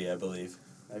 a movie, I believe.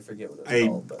 I forget what it was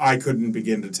called. But I couldn't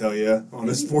begin to tell you on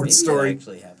a sports maybe story. It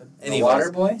actually happened. The Anyways,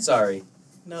 Water Boy? Sorry.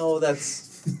 No,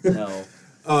 that's no.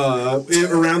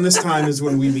 Around this time is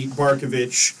when we meet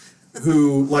Barkovich,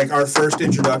 who, like, our first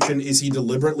introduction is he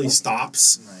deliberately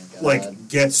stops, My God. like,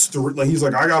 gets through, like, he's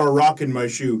like, I got a rock in my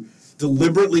shoe,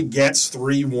 deliberately gets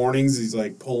 3 warnings, he's,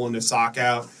 like, pulling his sock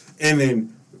out, and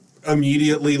then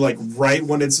immediately, like, right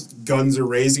when it's guns are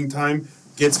raising time,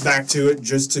 gets back to it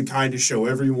just to kind of show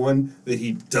everyone that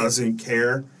he doesn't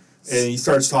care, and he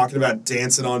starts talking about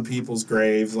dancing on people's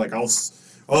graves, like,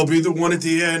 I'll be the one at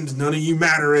the end, none of you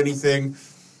matter anything.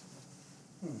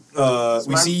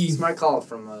 We see... Smart call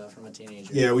from a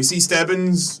teenager. Yeah, we see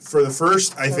Stebbins for the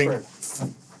first, I think,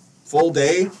 full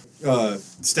day.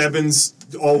 Stebbins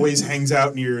always hangs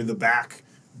out near the back,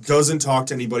 doesn't talk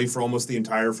to anybody for almost the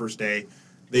entire first day.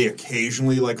 They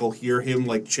occasionally, like, will hear him,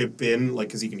 like, chip in, like,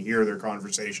 because he can hear their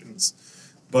conversations.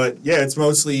 But, yeah, it's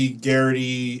mostly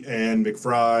Garrity and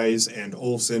McFries and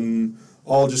Olsen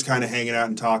all just kind of hanging out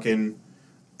and talking.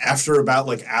 After about,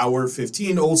 like, hour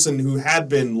 15, Olsen, who had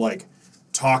been, like,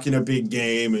 talking a big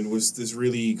game and was this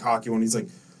really cocky one, he's like,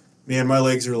 man, my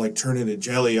legs are, like, turning to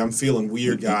jelly. I'm feeling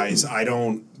weird, guys. I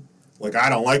don't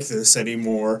like this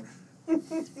anymore.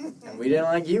 And we didn't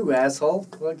like you, asshole.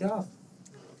 Look off.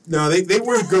 No, they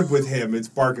were good with him. It's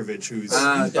Barkovich who's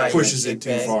pushes it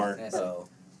too far. Oh.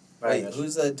 Right. Wait,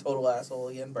 who's the total asshole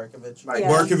again? Barkovich? Right. Yeah.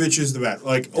 Barkovich is the best.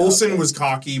 Like, Olsen was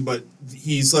cocky, but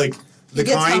he's, like, the He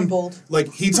gets kind... humbled.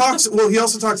 Like, he talks... Well, he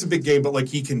also talks a big game, but, like,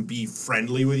 he can be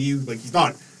friendly with you. Like, he's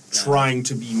not trying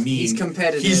to be mean. He's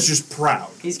competitive. He's just proud.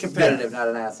 He's competitive, not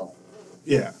an asshole.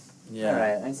 Yeah. Yeah. All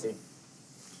right, I see.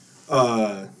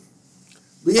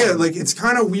 But yeah, like, it's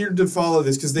kind of weird to follow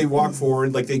this because they walk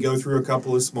forward, like, they go through a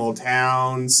couple of small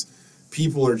towns.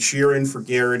 People are cheering for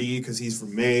Garrity because he's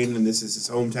from Maine and this is his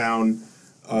hometown.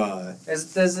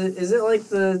 Is it like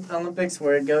the Olympics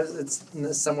where it goes? It's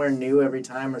somewhere new every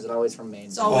time, or is it always from Maine?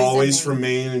 It's always in Always Maine. from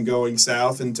Maine and going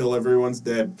south until everyone's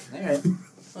dead. All right.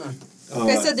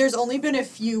 Like I said, there's only been a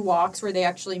few walks where they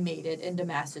actually made it into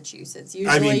Massachusetts.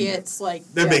 Usually I mean, it's like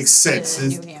that just makes sense. to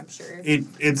It's- New Hampshire.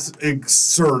 It's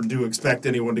absurd to expect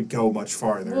anyone to go much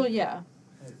farther. Well, yeah.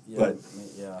 Yeah. But-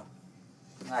 yeah.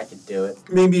 I could do it.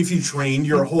 Maybe if you trained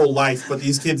your whole life, but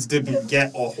these kids didn't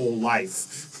get a whole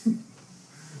life.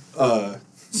 A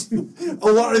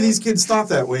lot of these kids thought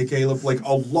that way, Caleb. Like,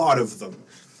 a lot of them.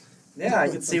 Yeah, I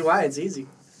can see why. It's easy.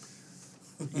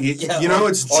 Yeah, You know,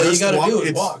 it's all just you gotta walk- do is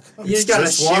it's- walk. You just gotta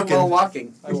just shoot walking. while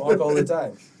walking. I walk all the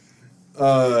time.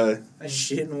 I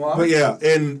shoot and walk. But yeah,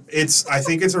 and I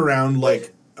think it's around,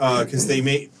 like, because they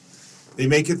made, they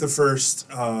make it the first,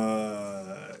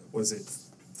 was it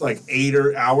like 8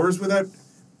 hours without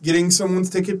getting someone's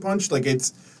ticket punched? Like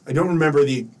I don't remember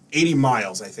the 80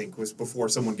 miles, I think, was before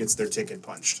someone gets their ticket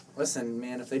punched. Listen,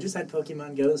 man, if they just had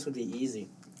Pokemon Go, this would be easy.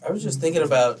 I was just thinking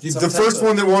about The first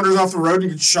one that wanders off the road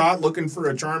and gets shot looking for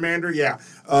a Charmander, yeah.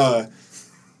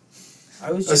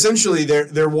 I was just, Essentially,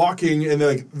 they're walking, and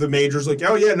like the major's like,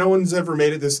 oh yeah, no one's ever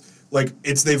made it this. Like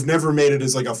they've never made it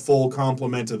as like a full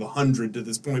complement of 100 to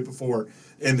this point before,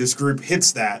 and this group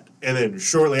hits that, and then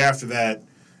shortly after that,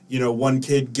 one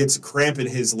kid gets a cramp in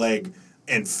his leg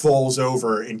and falls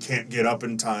over and can't get up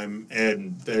in time,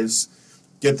 and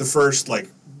get the first like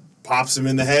pops him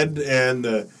in the head,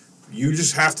 and you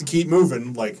just have to keep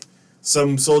moving. Like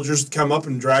some soldiers come up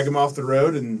and drag him off the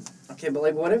road, and Okay, but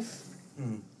like, what if,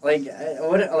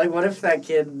 what if that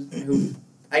kid who,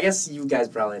 I guess you guys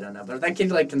probably don't know, but if that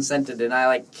kid like consented and I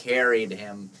like carried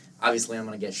him, obviously I'm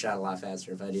gonna get shot a lot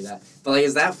faster if I do that. But like,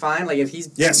 is that fine? Like, if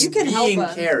he's Yes. You can help being him.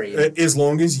 carried. as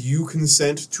long as you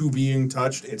consent to being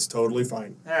touched, it's totally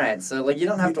fine. All right, so like you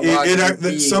don't have to walk.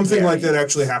 being Something like carried. that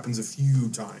actually happens a few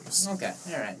times. Okay,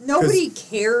 all right. Nobody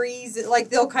carries it. Like,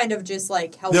 they'll kind of just,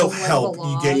 like, help They'll them help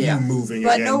along. you get Yeah. you moving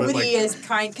But again. nobody but like, is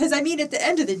kind. Because, I mean, at the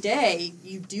end of the day,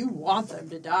 you do want them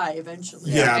to die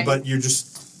eventually. yeah, right? but you're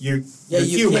you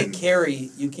human, can't carry.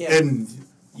 You can't. and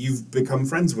you've become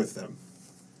friends with them.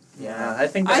 Yeah, I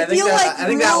think I feel like I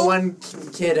think that rule- one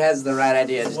kid has the right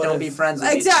idea. Just What don't if- be friends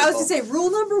with Exactly. I these was going to say,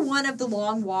 rule number 1 of the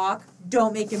long walk,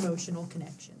 don't make emotional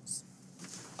connections.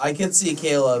 I could see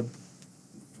Caleb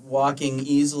walking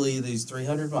easily these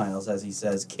 300 miles, as he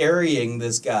says, carrying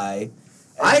this guy.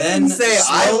 And I then didn't say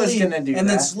I was slowly- gonna do And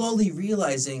then that. slowly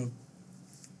realizing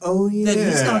Oh yeah, that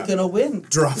he's not going to win.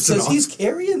 Drops it because off. he's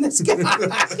carrying this guy.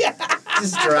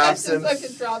 Just drops him.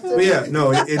 Fucking drops But yeah,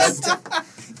 no, it's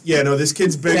yeah, no. This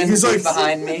kid's big. 10 He's like feet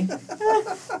behind me.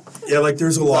 yeah, like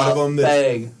there's a lot of them that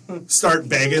Bang. start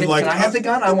begging Can, like can I have the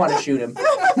gun? I want to shoot him.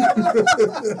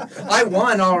 I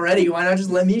won already. Why not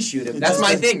just let me shoot him? That's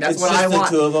my thing. That's It's what just I the want.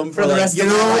 two of them for the rest of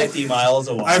my life. 50 miles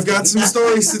away. I've got some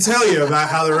stories to tell you about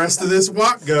how the rest of this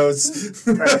walk goes.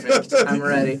 Perfect. I'm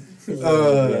ready.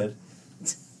 Uh,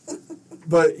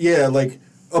 But yeah, like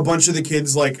a bunch of the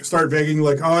kids like start begging,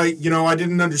 like, oh, I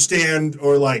didn't understand,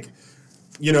 or like,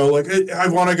 like I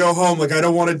want to go home, like I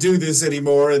don't want to do this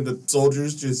anymore, and the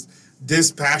soldiers just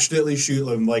dispassionately shoot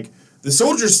them. Like the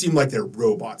soldiers seem like they're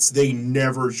robots; they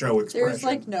never show expression. There's,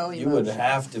 like, no You emotion. would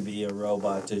have to be a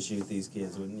robot to shoot these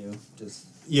kids, wouldn't you? Just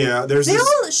Yeah, there's They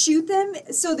this. all shoot them.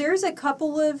 So there's a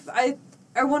couple of, I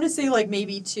want to say, like,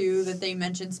 maybe 2 that they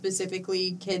mentioned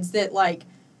specifically, kids that, like,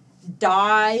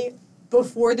 die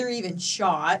before they're even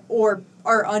shot or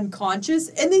are unconscious,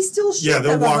 and they still shoot Yeah,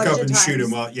 they'll them a walk bunch up of and shoot times.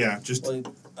 him up. Yeah, just like,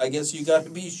 I guess you got to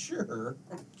be sure.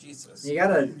 Jesus. You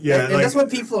gotta. Yeah, and like, that's what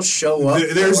people show up.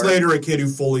 there's for. later a kid who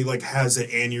fully like has an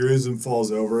aneurysm,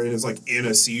 falls over, and is like in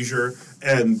a seizure,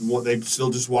 and they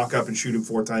still just walk up and shoot him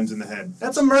 4 times in the head.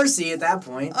 That's a mercy at that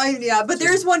point. Yeah, but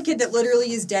there's one kid that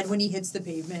literally is dead when he hits the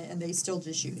pavement, and they still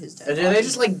just shoot his Or dead do body. they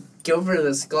just like go for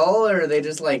the skull, or they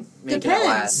just like make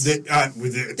Depends. it last?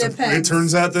 It Depends.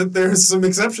 turns out that there's some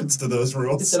exceptions to those Is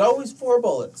rules. it always 4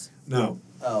 bullets? No,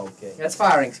 Oh, okay. That's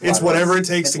firing squad. it's whatever it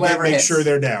takes It's to whatever make hits. sure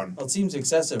they're down. Well, it seems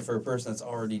excessive for a person that's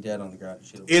already dead on the ground.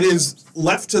 Shoot It is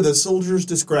left to the soldier's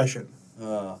discretion.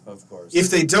 Of course.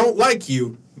 If they don't like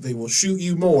you, they will shoot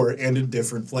you more and in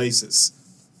different places.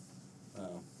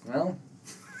 Oh, Well,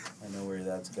 I know where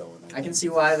that's going. I can see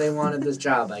why they wanted this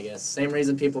job. I guess same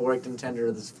reason people worked in Tender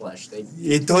of this Flesh. They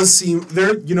It does seem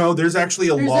there's actually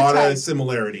a There's a lot type. of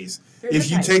similarities. There's If a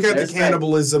you type. take out There's the a type.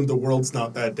 cannibalism, the world's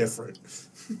not that different.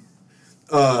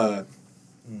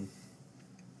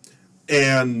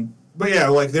 But yeah,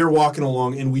 like they're walking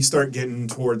along, and we start getting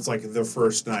towards like the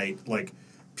first night. Like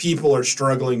people are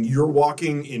struggling. You're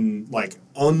walking in like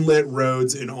unlit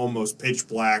roads in almost pitch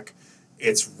black.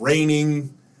 It's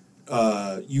raining.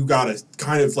 You gotta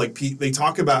kind of like they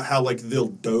talk about how like they'll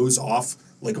doze off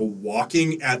like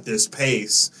walking at this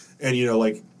pace, and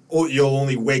like you'll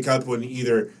only wake up when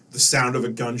either the sound of a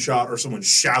gunshot or someone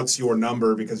shouts your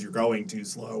number because you're going too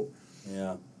slow.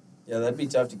 Yeah. Yeah, that'd be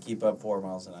tough to keep up 4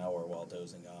 miles an hour while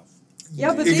dozing off.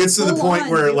 Yeah, but It they gets to the full point on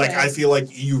where do like it. I feel like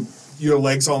your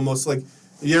legs almost like.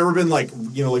 Have you ever been like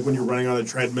like when you're running on a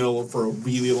treadmill for a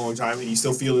really long time and you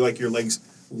still feel like your legs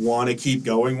want to keep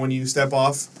going when you step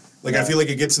off? Like I Yeah. feel like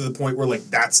it gets to the point where like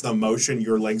that's the motion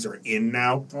your legs are in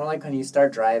now. more like when you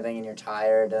start driving and you're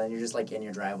tired and you're just like in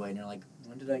your driveway and you're like,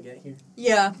 when did I get here?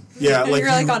 Yeah. Yeah, And like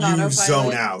you're, like, you, on you autopilot.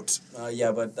 zone out.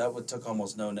 Yeah, but that took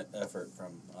almost no effort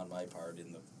on my part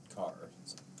in the car.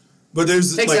 So. But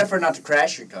there's It takes like effort not to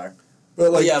crash your car.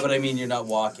 But like, yeah, but I mean, you're not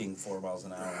walking 4 miles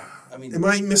an hour. I mean, am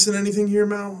I missing anything here,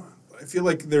 Mal? I feel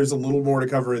like there's a little more to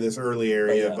cover in this early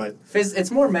area, yeah. but It's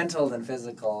more mental than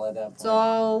physical at that point. It's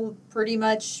all pretty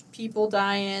much people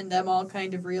dying, them all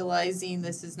kind of realizing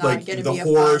this is not like going to the be a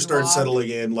horror fun starts walk. settling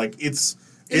in. Like it's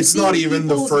They're not seeing even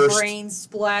the people's first. brains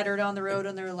splattered on the road,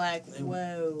 and they're like,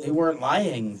 "Whoa!" they weren't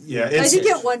lying. Yeah, I it's think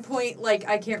at one point, like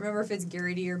I can't remember if it's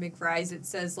Garrity or McFry's, it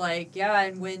says like, yeah,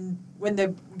 and when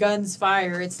the guns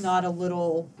fire, it's not a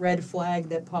little red flag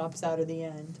that pops out of the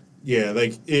end. yeah,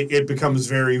 like it becomes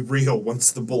very real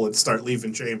once the bullets start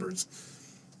leaving chambers.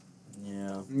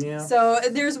 Yeah. Yeah. So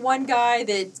there's one guy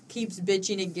that keeps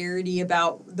bitching at Garrity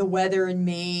about the weather in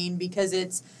Maine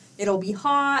because it'll be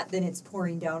hot, then it's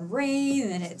pouring down rain,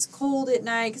 and then it's cold at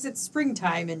night because it's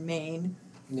springtime in Maine.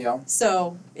 Yeah.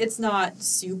 So it's not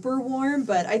super warm,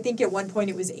 but I think at one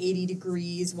point it was 80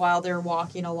 degrees while they're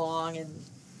walking along, and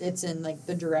it's in like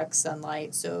the direct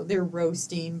sunlight, so they're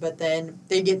roasting, but then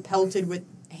they get pelted with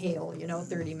hail,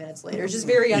 30 minutes later. It's just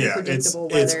very unpredictable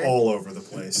it's weather. all over the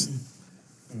place.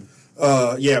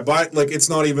 But like it's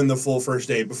not even the full first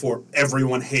day before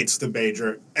everyone hates the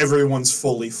Major. Everyone's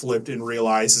fully flipped and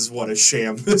realizes what a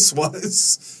sham this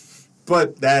was.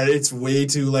 But that it's way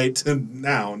too late to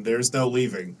now. There's no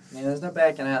leaving. Yeah, there's no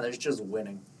backing out. There's just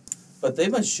winning. But they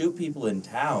must shoot people in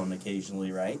town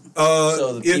occasionally, right? So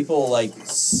So the people like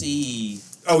see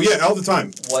Oh yeah, all the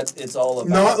time. what it's all about.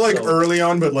 Not like so, early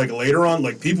on, but like later on,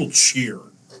 like people cheer.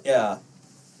 Yeah.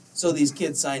 So these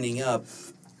kids signing up,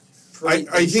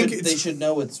 I think they should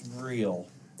know it's real.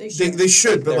 They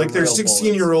should, but They're like they're real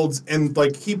 16-year-olds, and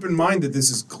like keep in mind that this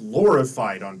is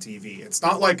glorified on TV. It's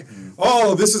not like,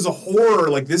 oh, this is a horror.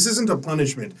 Like this isn't a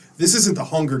punishment. This isn't the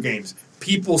Hunger Games.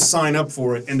 People sign up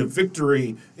for it, and the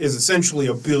victory is essentially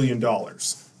 $1 billion.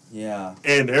 Yeah.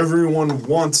 And everyone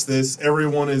wants this.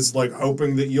 Everyone is like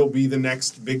hoping that you'll be the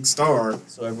next big star.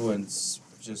 So everyone's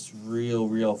just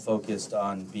real focused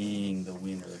on being the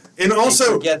winner. And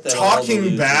also, forget that all the talking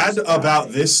losers bad die. about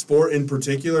this sport in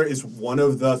particular is one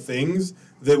of the things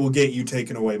that will get you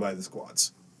taken away by the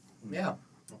squads. Yeah,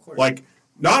 of course. Like,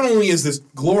 not only is this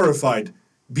glorified,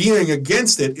 being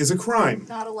against it is a crime.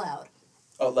 Not allowed.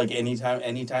 Oh, like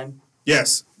anytime?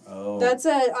 Yes. Oh. That's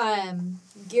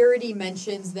Garrity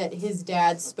mentions that his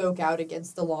dad spoke out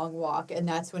against the long walk, and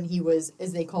that's when he was,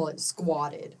 as they call it,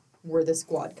 squatted, where the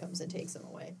squad comes and takes him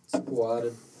away.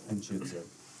 Squatted. and shoots it.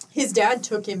 His dad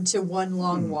took him to one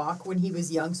long walk when he was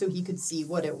young so he could see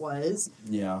what it was.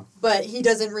 Yeah. But he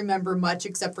doesn't remember much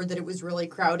except for that it was really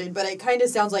crowded. But it kind of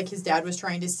sounds like his dad was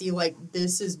trying to see, like,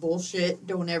 this is bullshit.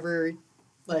 Don't ever,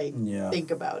 like,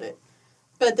 think about it.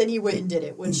 But then he went and did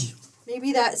it, which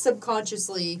maybe that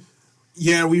subconsciously...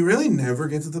 Yeah, we really never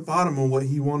get to the bottom of what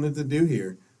he wanted to do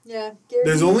here. Yeah.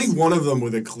 There's only one of them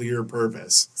with a clear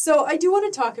purpose. So I do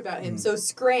want to talk about him. So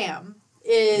Scram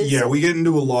is... Yeah, we get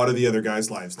into a lot of the other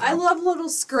guys' lives now. I love little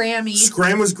Scrammy.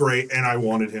 Scram was great, and I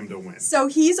wanted him to win. So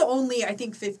he's only, I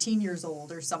think, 15 years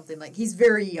old or something. Like, he's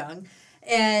very young.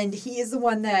 And he is the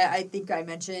one that I think I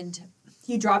mentioned.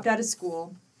 He dropped out of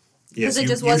school. Yes, it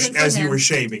just wasn't for as you him. were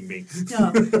shaming me.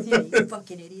 No, yeah, you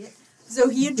fucking idiot. So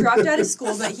he had dropped out of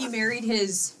school, but he married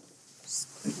his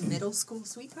middle school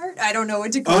sweetheart? I don't know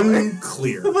what to call her.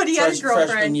 Unclear. But he had a Freshman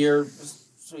girlfriend. year,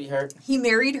 sweetheart. He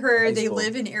married her. High They school.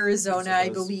 live in Arizona, I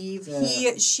suppose. believe.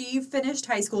 Yeah. She finished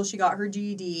high school. She got her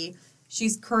GED.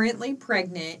 She's currently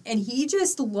pregnant, and he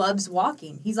just loves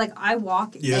walking. He's like, I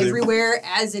walk Yeah, they- everywhere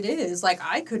as it is. Like,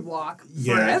 I could walk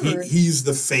Yeah, forever. he's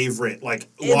the favorite. Like,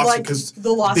 And, like, because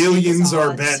the Las billions Vegas are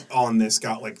odds. bet on this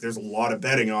guy. Like, there's a lot of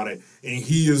betting on it, and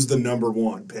he is the number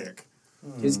one pick.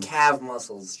 His calf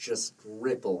muscles just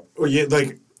ripple. Or yeah,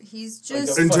 like He's Like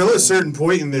just... a until a fucking- certain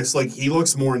point in this, like he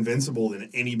looks more invincible than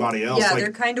anybody else. yeah, like,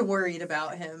 they're kind of worried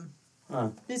about him.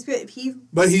 Huh. He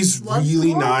but he's loves to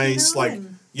really walk, nice. Like,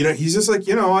 and- he's just like,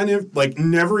 I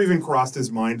never even crossed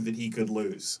his mind that he could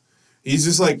lose. He's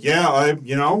just like, I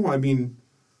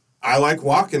like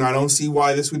walking. I don't see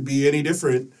why this would be any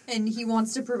different. And he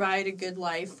wants to provide a good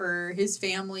life for his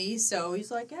family, so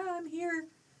he's like, yeah, I'm here.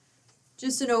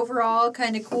 Just an overall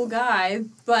kind of cool guy.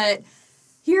 But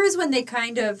here's when they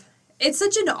kind of... It's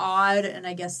such an odd, and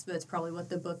I guess that's probably what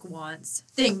the book wants,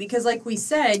 thing. Because like we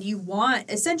said, you want...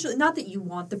 Essentially, not that you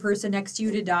want the person next to you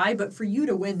to die, but for you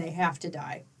to win, they have to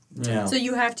die. Yeah. So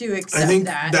you have to accept I think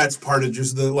that. that's part of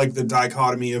just the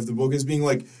dichotomy of the book is being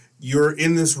like, you're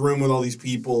in this room with all these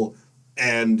people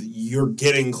and you're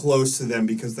getting close to them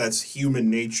because that's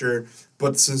human nature,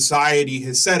 but society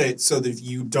has said it so that if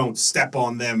you don't step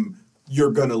on them,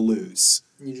 you're gonna lose.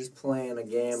 You're just playing a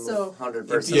game So- of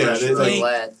 100% Yeah, they- like-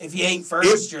 roulette. If you ain't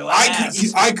first, you're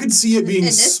last. I could see it being In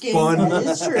this game, spun that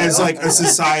is true. as like a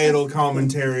societal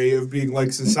commentary of being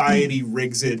like society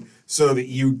rigs it so that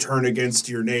you turn against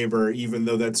your neighbor, even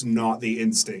though that's not the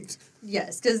instinct.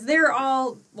 Yes, because they're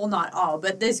all, well, not all,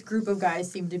 but this group of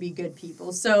guys seem to be good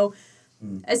people. So,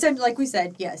 essentially, like we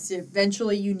said, yes,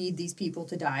 eventually you need these people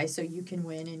to die so you can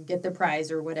win and get the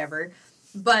prize or whatever.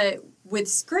 But with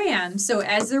Scram, so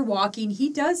as they're walking, he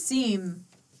does seem,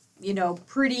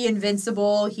 pretty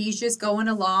invincible. He's just going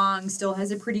along, still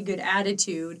has a pretty good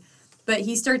attitude. But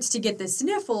he starts to get the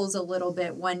sniffles a little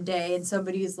bit one day, and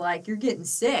somebody's like, "You're getting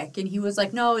sick." And he was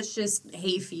like, "No, it's just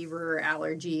hay fever or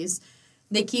allergies."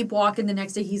 They keep walking the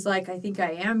next day. He's like, "I think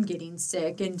I am getting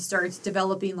sick," and starts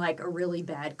developing like a really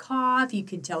bad cough. You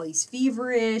can tell he's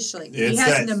feverish. Like he It's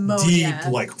has that pneumonia.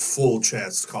 deep, like full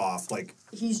chest cough. Like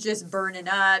He's just burning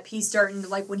up. He's starting to,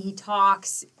 like, when he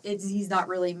talks, he's not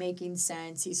really making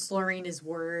sense. He's slurring his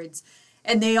words.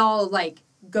 And they all, like,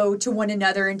 go to one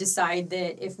another and decide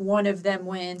that if one of them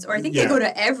wins, or I think Yeah. they go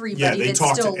to everybody yeah, they that's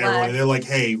talk to still everyone. left. They're like,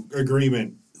 "Hey,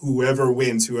 agreement. Whoever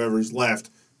wins, whoever's left,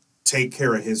 take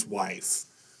care of his wife."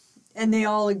 And they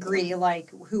all agree,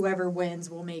 like, whoever wins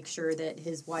will make sure that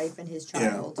his wife and his Yeah.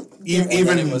 child. Even- get- And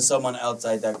then it was someone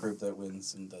outside that group that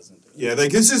wins and doesn't do it. Yeah,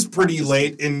 like this is pretty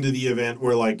late into the event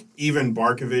where like even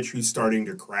Barkovich, who's starting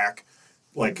to crack,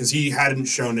 like because he hadn't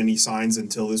shown any signs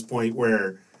until this point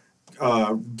where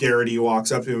Garrity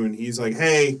walks up to him and he's like,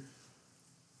 "Hey,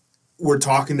 we're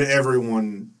talking to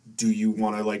everyone. Do you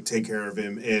want to like take care of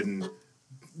him?" And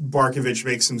Barkovich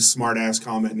makes some smart ass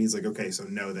comment and he's like, "Okay, so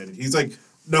no then." He's like,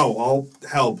 "No, I'll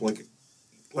help." Like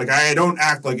I don't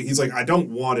act like he's like I don't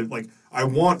want it. Like I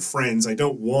want friends. I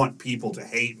don't want people to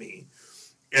hate me.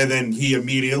 And then he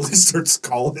immediately starts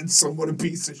calling someone a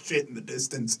piece of shit in the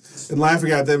distance and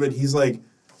laughing at them. And he's like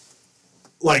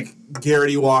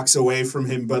Garrity walks away from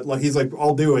him, but like he's like,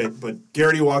 "I'll do it." But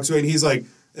Garrity walks away, and he's like,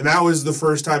 and that was the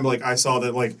first time like I saw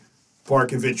that like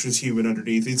Barkovich was human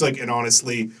underneath. He's like, and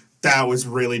honestly, that was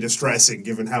really distressing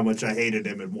given how much I hated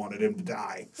him and wanted him to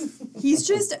die. He's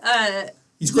just,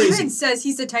 He's he crazy. even says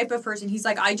he's the type of person, he's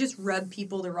like, "I just rub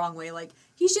people the wrong way." Like,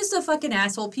 he's just a fucking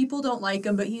asshole. People don't like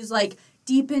him, but he's like,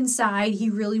 deep inside,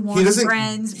 he really wants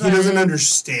friends. But He doesn't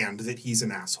understand that he's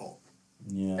an asshole.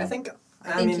 Yeah. I think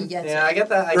I think he gets it. I get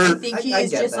that. I think he is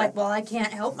get just that. like, "Well, I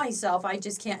can't help myself. I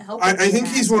just can't help I it." being think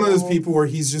an he's one of those asshole." people where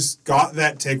he's just got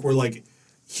that tick where like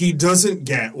he doesn't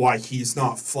get why he's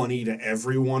not funny to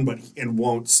everyone, and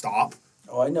won't stop.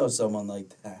 Oh, I know someone like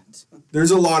that.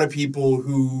 There's a lot of people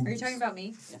who. Are you talking about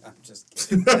me? I'm just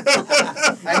kidding.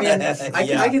 I mean,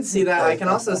 Yeah. I can see that. I can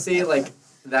also see like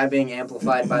that being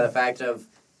amplified by the fact of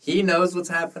he knows what's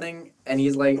happening, and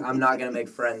he's like, "I'm not gonna make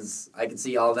friends." I can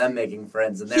see all them making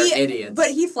friends, and they're idiots.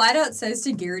 But he flat out says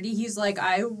to Garrity, he's like,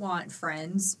 "I want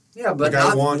friends." yeah, but Like, I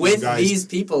not want you with guys- these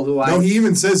people who No, he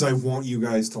even says, "I want you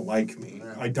guys to like me.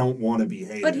 Yeah. I don't want to be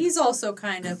hated." But he's also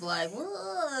kind of like,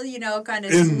 kind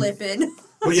of And- slipping.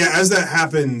 But yeah, as that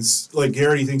happens, like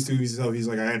Garrity thinks to himself, he's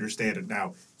like, "I understand it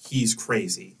now. He's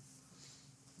crazy.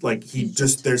 Like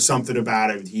there's something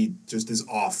about him. He just is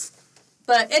off."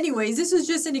 But anyways, this was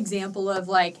just an example of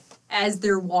like as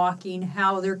they're walking,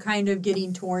 how they're kind of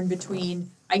getting torn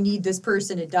between I need this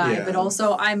person to die, Yeah. but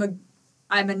also I'm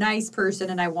a nice person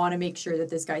and I want to make sure that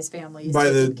this guy's family is By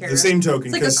taken care the of. same token,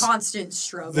 It's like a 'cause constant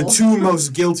struggle. the two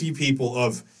most guilty people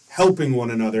of helping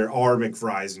one another are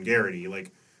McFries and Garrity.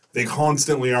 Like, they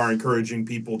constantly are encouraging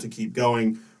people to keep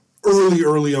going.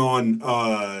 Early on,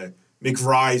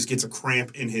 McFries gets a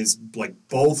cramp in his, like,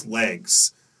 both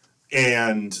legs.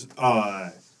 And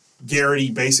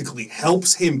Garrity basically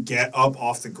helps him get up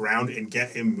off the ground and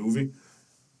get him moving.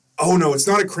 Oh, no, it's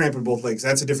not a cramp in both legs.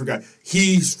 That's a different guy.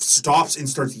 He stops and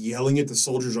starts yelling at the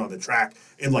soldiers on the track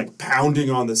and, like, pounding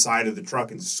on the side of the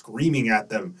truck and screaming at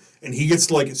them. And he gets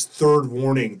to, like, his third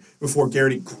warning before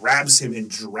Garrity grabs him and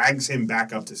drags him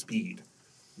back up to speed.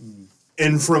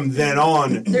 And from then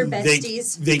on, They're they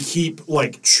besties. keep,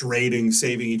 like, trading,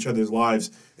 saving each other's lives.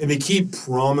 And they keep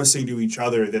promising to each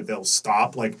other that they'll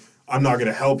stop. Like, I'm not going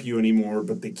to help you anymore,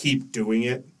 but they keep doing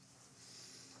it.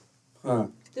 Huh.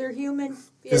 They're human.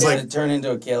 It's Does like- it turn into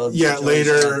a Caleb Yeah, situation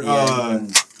later, at the end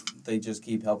when they just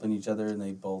keep helping each other and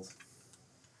they both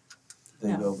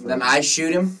Yeah. go for Then it. I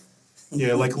shoot him.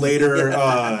 Yeah, like later,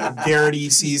 Garrity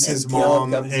sees his And Caleb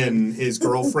mom comes in. and his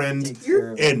girlfriend, Take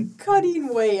care of it. and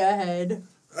Cutting way ahead.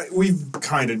 we've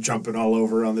kind of jumping all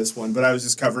over on this one, but I was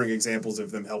just covering examples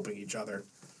of them helping each other.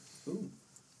 Ooh.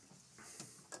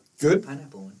 Good?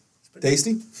 Pineapple one.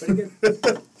 Tasty? Pretty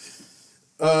good.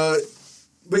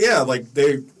 But yeah, like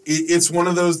it's one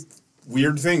of those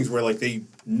weird things where like they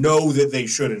know that they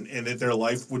shouldn't and that their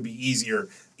life would be easier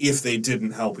if they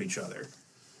didn't help each other.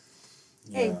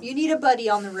 Hey, you need a buddy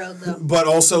on the road, though. But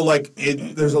also, like,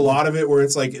 there's a lot of it where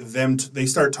it's like they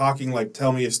start talking, like,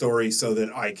 tell me a story so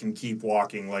that I can keep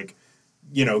walking. Like,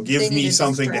 you know, give They need me a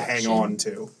something to hang distraction. on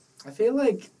to. I feel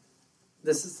like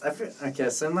okay,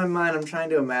 so in my mind, I'm trying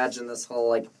to imagine this whole,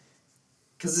 like,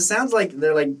 because it sounds like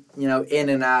they're, like, you know, in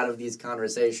and out of these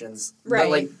conversations. Right. But,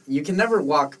 like, you can never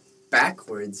walk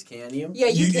backwards, can you? Yeah,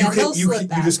 you can. They'll slip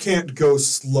back. You just can't go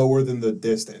slower than the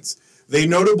distance. They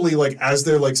notably, like, as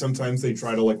they're, like, sometimes they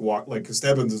try to, like, walk, like, because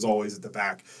Stebbins is always at the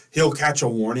back. He'll catch a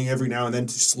warning every now and then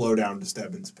to slow down to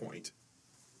Stebbins' point.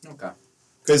 Okay.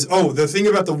 Because, the thing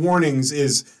about the warnings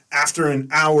is after an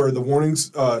hour, the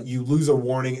warnings, you lose a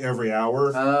warning every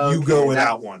hour. You Okay, go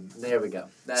without one. There we go.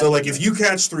 So, like, if you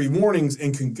catch 3 warnings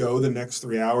and can go the next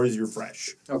 3 hours, you're fresh.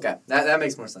 Okay, that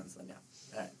makes more sense then, yeah.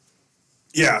 All right.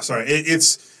 Yeah, sorry.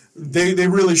 They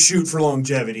really shoot for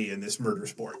longevity in this murder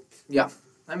sport. Yeah.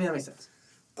 I mean, that makes sense.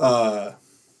 But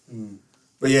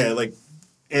yeah, like,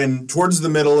 and towards the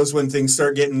middle is when things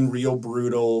start getting real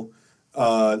brutal.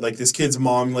 Like, this kid's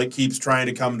mom, like, keeps trying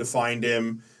to come to find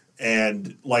him.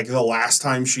 And, like, the last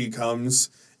time she comes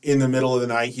in the middle of the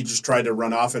night, he just tried to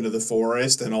run off into the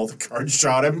forest and all the guards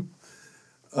shot him.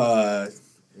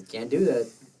 You can't do that.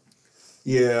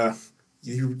 Yeah,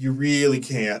 you really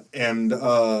can't. And,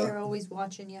 They're always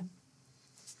watching you.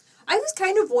 I was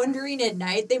kind of wondering at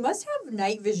night, they must have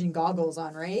night vision goggles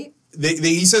on, right?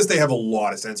 he says they have a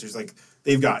lot of sensors. Like,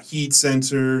 they've got heat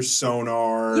sensors,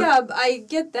 sonar. Yeah, I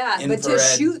get that. But to Infrared.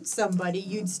 shoot somebody,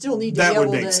 you'd still need to That be would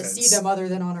able make to sense. see them other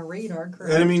than on a radar,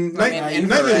 correct? And I mean, night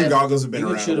infrared. vision goggles have been You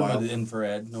could around shoot a them while. with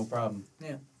infrared, no problem.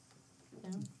 Yeah.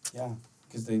 Yeah,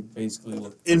 because they basically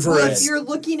look. Well, Infrared. if you're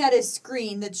looking at a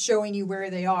screen that's showing you where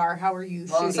they are, how are you Well,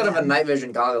 shooting instead of a them? night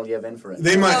vision goggle, you have infrared.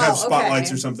 They might have Oh, spotlights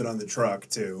okay. or something on the truck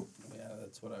too. Yeah,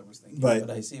 that's what I was thinking. But-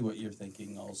 But I see what you're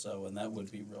thinking also, and that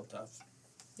would be real tough.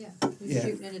 Yeah, you're Yeah.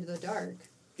 shooting into the dark.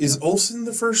 Is Olsen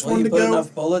the first Well, one you to put go?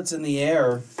 enough bullets in the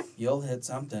air, you'll hit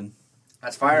something.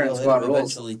 That's fire and You'll hit squad them rules.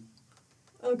 eventually.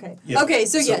 Okay. Yeah. Okay,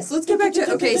 so yes, let's get back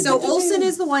to so Olsen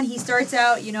is the one, he starts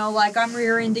out, you know, like I'm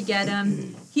rearing to get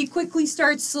him. He quickly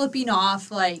starts slipping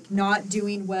off, like not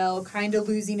doing well, kind of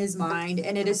losing his mind,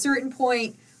 and at a certain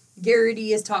point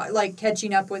Garrity is like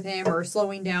catching up with him or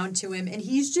slowing down to him, and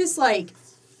he's just like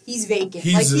he's vacant.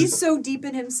 He's so deep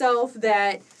in himself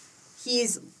that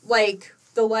he's like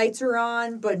the lights are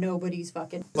on but nobody's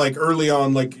fucking. Like early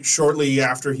on, like shortly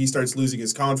after he starts losing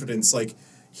his confidence, like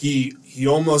he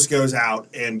almost goes out,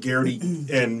 and Garrity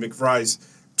and McFries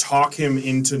talk him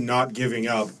into not giving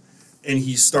up, and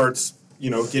he starts, you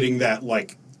know, getting that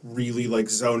like really like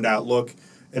zoned out look,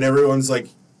 and everyone's like,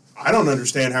 I don't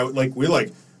understand how we're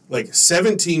like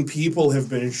 17 people have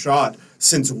been shot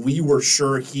since we were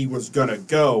sure he was gonna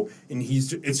go, and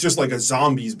it's just like a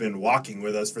zombie's been walking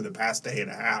with us for the past day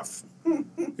and a half.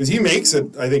 Because he makes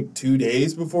it, I think, 2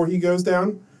 days before he goes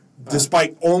down,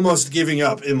 despite almost giving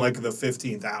up in like the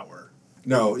 15th hour.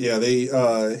 No, yeah,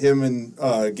 him and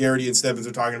Garrity and Stebbins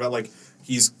are talking about like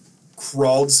he's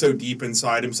crawled so deep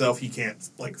inside himself he can't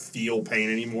like feel pain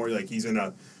anymore. Like he's in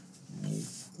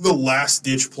the last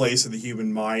ditch place of the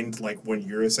human mind, like when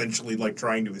you're essentially like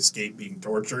trying to escape being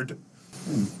tortured.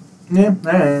 Yeah, all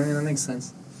right, I mean, that makes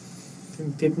sense.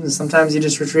 People, sometimes you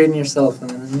just retreat in yourself, and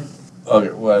then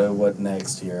Okay, what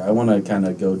next here? I want to kind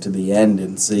of go to the end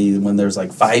and see when there's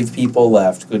like 5 people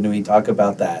left. Couldn't we talk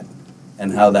about that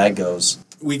and how that goes?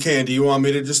 We can. Do you want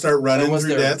me to just start running was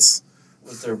through there- deaths?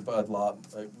 Was there a lot?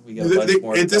 We got a bunch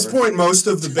more. At to this cover. point, most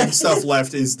of the big stuff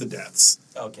left is the deaths.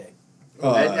 Okay.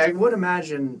 I would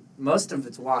imagine most of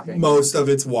it's walking. Most of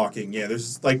it's walking. Yeah,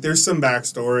 there's some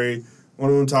backstory. One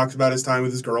of them talks about his time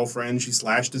with his girlfriend. She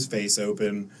slashed his face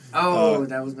open. Oh,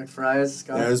 that was McFry's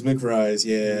Scott. That was McFry's.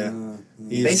 Yeah,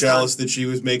 he's Based jealous that she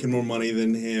was making more money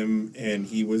than him, and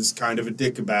he was kind of a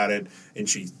dick about it. And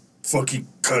she fucking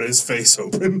cut his face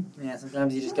open. Yeah,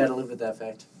 sometimes you just gotta live with that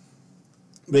fact.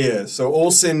 But yeah, so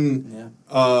Olsen.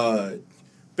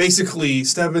 Basically,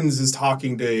 Stebbins is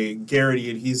talking to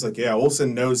Garrity, and he's like, yeah,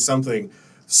 Olsen knows something.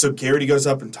 So Garrity goes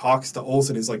up and talks to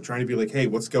Olsen. He's like trying to be like, hey,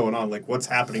 what's going on? Like, what's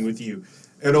happening with you?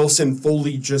 And Olsen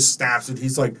fully just snaps it.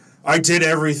 He's like, I did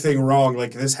everything wrong.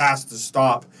 Like, this has to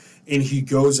stop. And he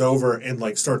goes over and,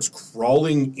 like, starts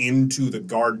crawling into the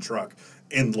guard truck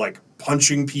and, like,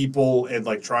 punching people and,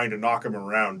 like, trying to knock him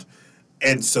around.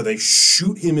 And so they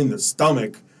shoot him in the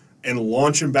stomach and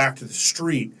launch him back to the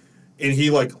street. And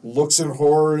he, like, looks in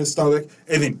horror in his stomach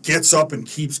and then gets up and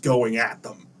keeps going at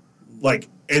them. Like,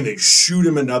 and they shoot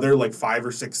him another, like, 5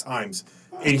 or 6 times.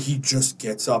 And he just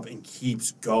gets up and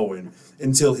keeps going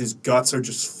until his guts are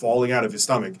just falling out of his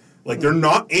stomach. Like, they're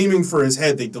not aiming for his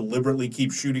head. They deliberately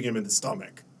keep shooting him in the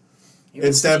stomach.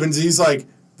 And Stebbins, like,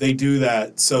 they do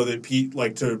that so that,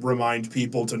 to remind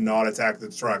people to not attack the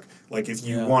truck. Like, if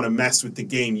you want to mess with the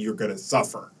game, you're going to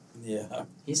suffer. Yeah.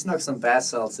 He snuck some bath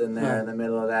salts in there in the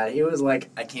middle of that. He was like,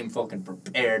 I came fucking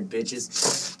prepared,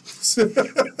 bitches.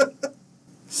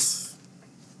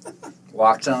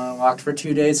 Walked for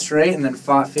 2 days straight and then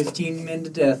fought 15 men to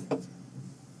death.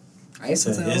 I guess To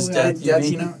it's his death, you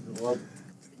mean? you know. Well,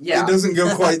 yeah. It doesn't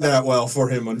go quite that well for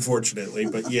him, unfortunately.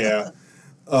 But yeah.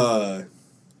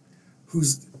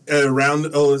 Who's around?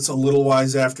 Oh, it's a little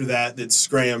while after that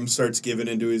Scram starts giving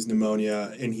into his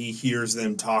pneumonia, and he hears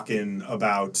them talking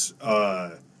about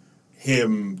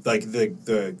him, like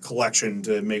the collection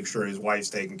to make sure his wife's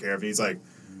taken care of. He's like,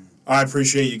 I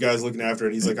appreciate you guys looking after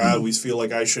it. He's like, I always feel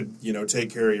like I should,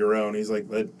 take care of your own. He's like,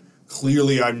 but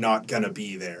clearly I'm not gonna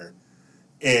be there.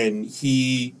 And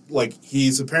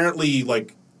he's apparently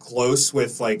close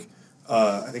with I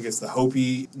think it's the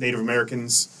Hopi Native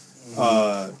Americans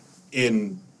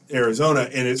in Arizona,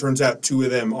 and it turns out two of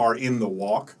them are in the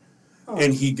walk. Oh.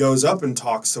 And he goes up and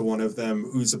talks to one of them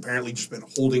who's apparently just been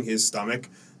holding his stomach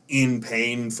in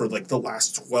pain for the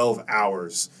last 12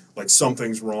 hours. Like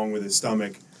something's wrong with his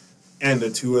stomach. And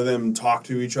the two of them talk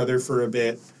to each other for a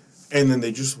bit, and then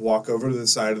they just walk over to the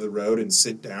side of the road and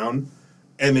sit down.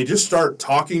 And they just start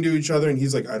talking to each other, and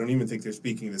he's like, I don't even think they're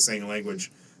speaking the same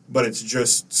language. But it's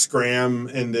just Scram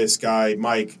and this guy,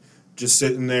 Mike, just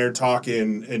sitting there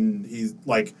talking, and he's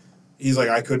like,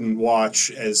 I couldn't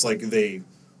watch as they,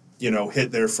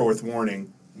 hit their fourth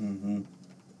warning. Mm-hmm.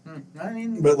 I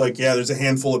mean, but there's a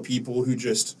handful of people who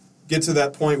just get to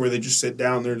that point where they just sit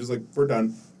down. They're just like, we're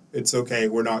done. It's okay.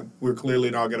 We're clearly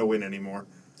not going to win anymore.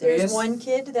 There's one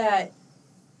kid that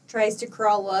tries to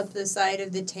crawl up the side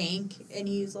of the tank, and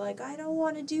he's like, I don't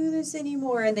want to do this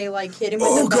anymore. And they hit him with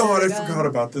Oh the God, I gun. forgot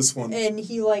about this one. And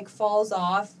he falls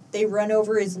off. They run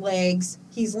over his legs.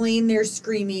 He's laying there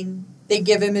screaming. They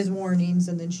give him his warnings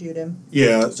and then shoot him.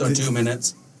 Yeah. So 2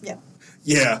 minutes. Yeah.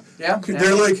 Yeah.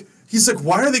 They're he's like,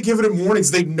 why are they giving him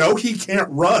warnings? They know he can't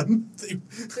run.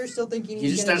 They're still thinking He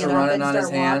he's just going to starts get up running and on start his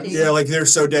hands. walking. Yeah, they're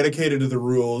so dedicated to the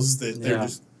rules that they're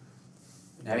just...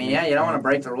 I mean, you don't want to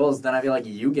break the rules. Then I feel like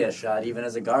you get shot, even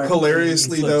as a guard.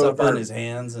 Hilariously, he flips though... up on his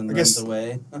hands and runs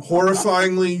away.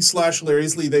 Horrifyingly /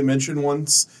 hilariously, they mentioned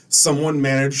once someone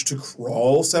managed to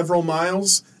crawl several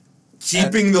miles,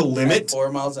 keeping the limit. At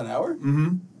 4 miles an hour?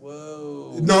 Mm-hmm.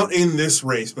 Whoa. Not in this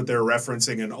race, but they're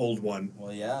referencing an old one.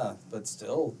 Well, yeah, but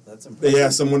still, that's But impressive. yeah,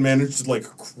 someone managed to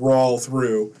crawl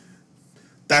through.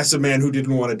 That's a man who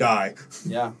didn't want to die.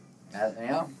 Yeah.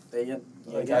 Yeah. They get...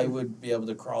 I would be able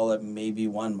to crawl at maybe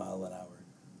 1 mile an hour.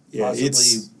 Yeah, Possibly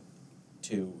it's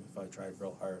 2 if I tried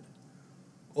real hard.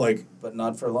 but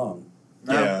not for long.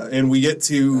 No. yeah, and we get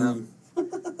to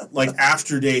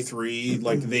after day 3,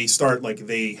 they start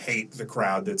they hate the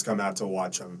crowd that's come out to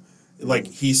watch them.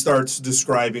 He starts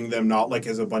describing them not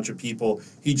as a bunch of people.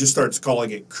 He just starts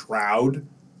calling it crowd,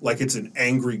 it's an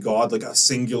angry god, a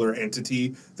singular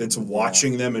entity that's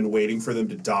watching them and waiting for them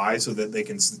to die so that they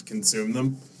can consume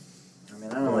them. I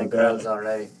mean, I don't like crowds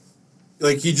already.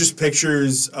 He just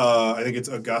pictures, I think it's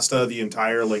Augusta, the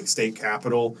entire state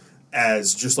capitol,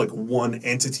 as just one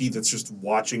entity that's just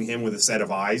watching him with a set of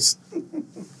eyes.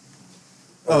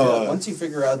 Once you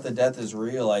figure out the death is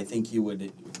real, I think you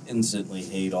would instantly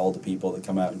hate all the people that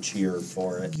come out and cheer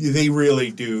for it. They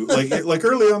really do.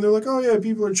 Early on, they're like, oh yeah,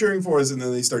 people are cheering for us, and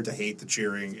then they start to hate the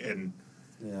cheering, and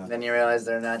Yeah. Then you realize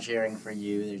they're not cheering for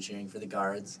you; they're cheering for the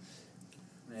guards.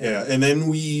 yeah. And then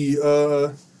we,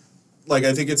 I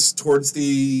think it's towards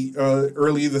the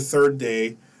early the third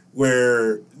day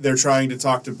where they're trying to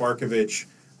talk to Barkovich,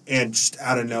 and just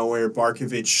out of nowhere,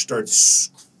 Barkovich starts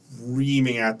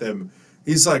screaming at them.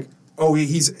 He's like, oh,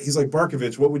 he's like,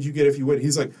 Barkovich, what would you get if you win?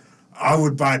 He's like, I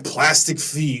would buy plastic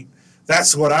feet.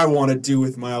 That's what I want to do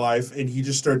with my life. And he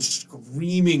just starts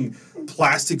screaming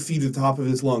plastic feet at the top of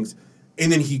his lungs.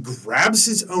 And then he grabs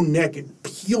his own neck and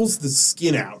peels the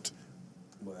skin out.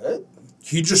 What?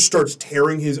 He just starts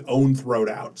tearing his own throat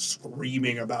out,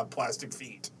 screaming about plastic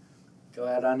feet. Go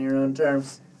out on your own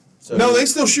terms. So No, they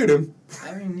still shoot him.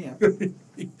 I mean,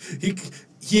 yeah.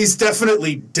 He's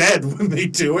definitely dead when they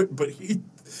do it, but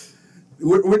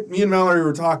me and Mallory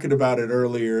were talking about it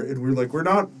earlier, and we're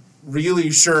not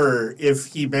really sure if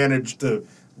he managed to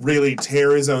really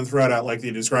tear his own throat out like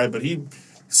they described, but he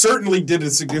certainly did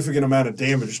a significant amount of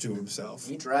damage to himself.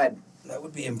 He tried. That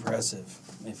would be impressive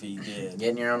if he did.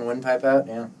 Getting your own windpipe out,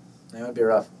 yeah. That would be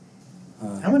rough.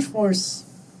 How much force?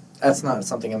 That's not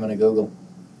something I'm going to Google.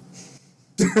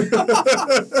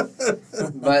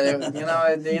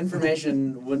 But the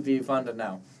information would be fun to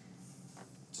know.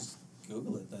 Just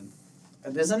Google it then.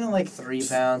 Isn't it like 3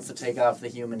 pounds to take off the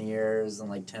human ears and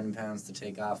like 10 pounds to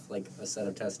take off like a set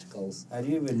of testicles? How do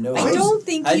you even know? I don't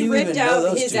think How do he you ripped even know out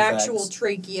those his two actual facts?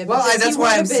 trachea. Well, because that's he why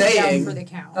would I'm have been down saying- for the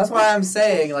count. That's why I'm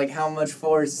saying like how much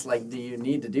force like do you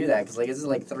need to do that? Because like is it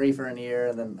like 3 for an ear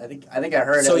and then I think I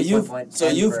heard So at least you've 1.10 so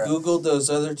you've for a- Googled those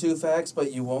other 2 facts,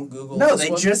 but you won't Google. No, this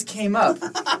they one? just came up,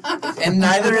 and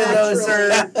neither of those are.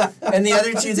 And the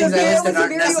other 2 It's things a I very, listed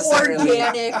aren't it was a very necessarily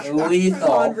organic lethal.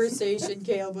 conversation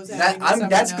Caleb was having. with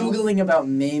That's someone else. googling about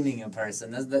maiming a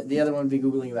person. The other one would be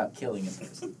googling about killing a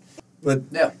person. But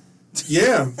Yeah.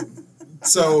 yeah,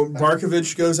 so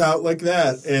Barkovich goes out like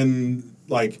that, and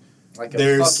like Like a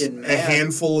there's fucking a man.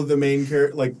 handful of the main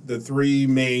like the 3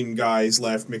 main guys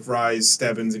left: McFries,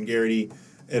 Stebbins, and Garrity,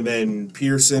 and then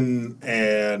Pearson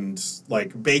and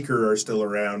like Baker are still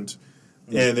around,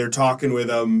 and they're talking with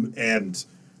them, and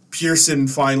Pearson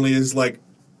finally is like,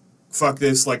 "Fuck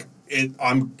this! Like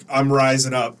I'm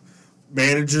rising up."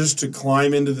 Manages to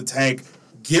climb into the tank,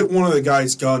 get one of the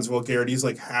guy's guns while Garrity's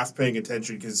like half paying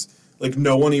attention because like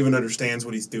no one even understands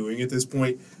what he's doing at this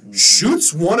point.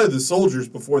 Shoots one of the soldiers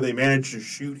before they manage to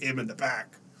shoot him in the back.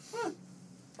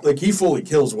 Like he fully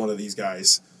kills one of these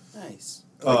guys. Nice.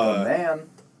 Like a man.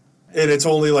 And it's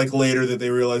only like later that they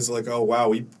realize like, oh wow,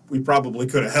 we probably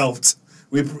could have helped.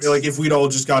 We like if we'd all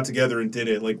just got together and did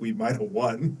it, like we might have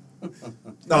won.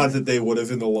 Not that they would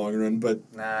have in the long run, but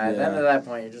Nah, at the end of that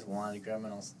point, you just wanted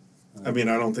criminals. I mean,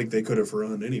 I don't think they could have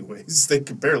run anyways. They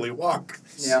could barely walk.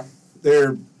 Yeah.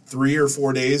 They're 3 or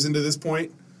 4 days into this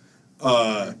point,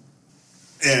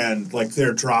 and like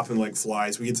they're dropping like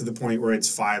flies. We get to the point where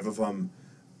it's 5 of them,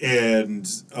 and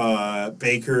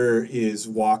Baker is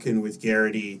walking with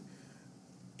Garrity.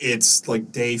 It's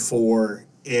like day 4,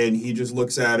 and he just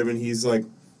looks at him and he's like,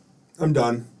 "I'm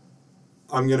done.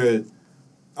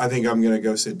 I think I'm gonna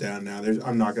go sit down now.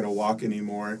 I'm not gonna walk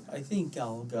anymore." I think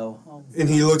I'll go home. And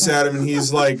he looks at him and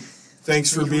he's like,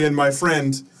 "Thanks for being my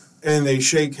friend." And they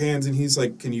shake hands and he's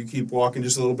like, "Can you keep walking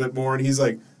just a little bit more?" And he's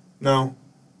like, "No,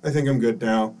 I think I'm good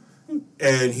now."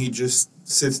 And he just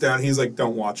sits down. He's like,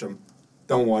 "Don't watch him.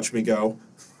 Don't watch me go."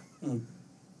 And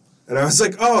I was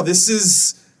like, "Oh, this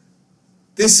is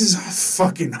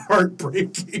fucking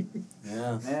heartbreaking."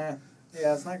 Yeah.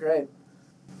 Yeah, it's not great.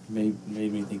 Made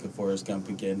me think of Forrest Gump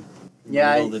again.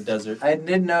 Yeah, Middle of the desert. I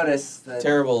did notice that.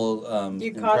 Terrible.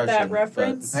 You caught that impression,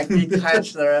 reference? I could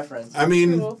catch the reference. I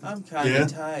mean, Cool. but I'm kind of Yeah.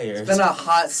 tired. It's been a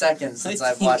hot second since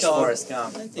I've watched Forrest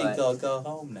Gump. I think but- I'll go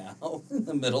home now. In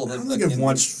the middle of I the don't think I've fucking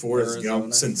watched Forrest Arizona.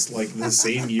 Gump since like the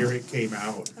same year it came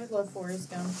out. I love Forrest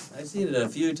Gump. I've seen it a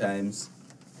few times.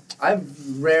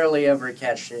 I've rarely ever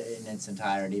catched it in its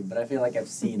entirety, but I feel like I've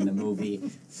seen the movie.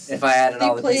 If I added They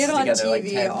all the play pieces it on together like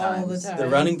TV 10 all times. the time. The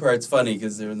running part's funny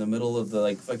because they're in the middle of the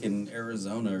like fucking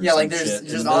Arizona or Yeah, like some there's shit, in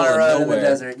just the on middle a of road in the nowhere.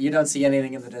 desert. You don't see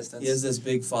anything in the distance. He has this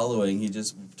big following. He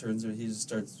just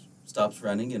stops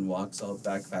running and walks all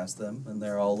back past them, and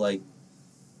they're all like,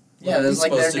 Yeah, what there's are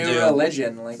like we their supposed new to do?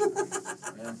 religion. Like,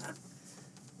 yeah.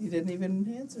 He didn't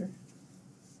even answer.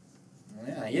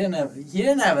 Yeah, he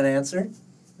didn't have an answer.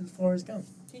 It's Forrest Gump.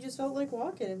 He just felt like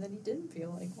walking, and then he didn't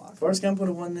feel like walking. Forrest Gump would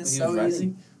have won this He so was running.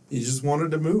 easy. He just wanted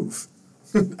to move.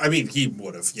 I mean, he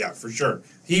would have, yeah, for sure.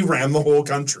 He ran the whole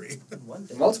country. One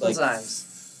day, Multiple like,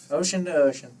 times. Ocean to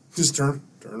ocean. Just turn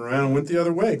around and went the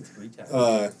other way. 3 times.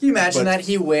 Can you imagine But- that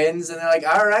he wins and they're like,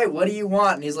 all right, what do you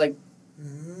want? And he's like,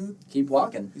 keep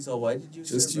walking. He's all, why did you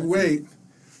Just start you running?"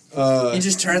 wait. He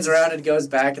just turns around and goes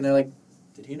back and they're like,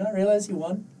 did he not realize he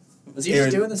won? Was he just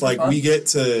And, doing this like for fun? we get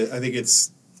to, I think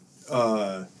it's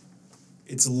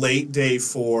late day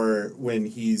 4 when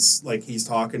he's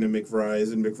talking to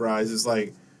McBride, and McBride is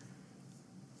like,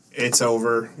 "It's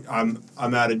over. I'm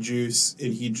out of juice,"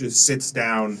 and he just sits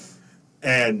down,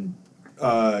 and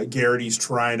Garrity's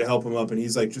trying to help him up, and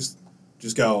he's like, just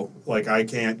go. Like, I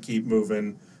can't keep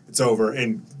moving. It's over.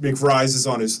 And McBride is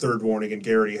on his 3rd warning, and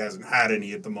Garrity hasn't had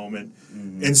any at the moment,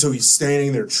 and so he's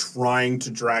standing there trying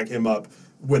to drag him up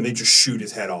when they just shoot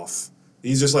his head off.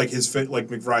 He's just like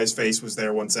McBride's face was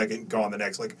there 1 second, gone the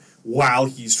next, like while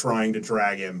he's trying to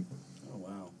drag him. Oh,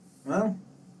 wow. Well,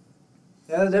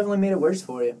 yeah, that definitely made it worse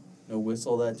for you. No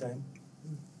whistle that time?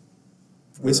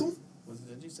 Whistle?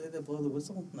 Did you say they blow the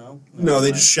whistle? No? No,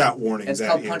 they just shout warnings It's at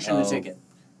called you. punching Oh. the ticket.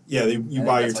 Yeah, I you think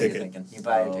buy your that's what you're ticket, thinking. You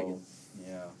buy your ticket.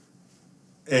 Yeah.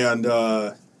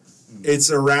 and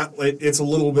it's around. It's a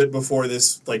little bit before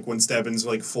this, like when Stebbins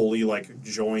like fully like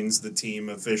joins the team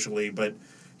officially, but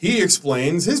he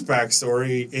explains his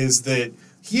backstory is that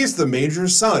he is the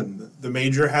major's son. the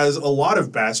Major has a lot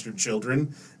of bastard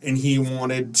children, and he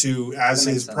wanted to, as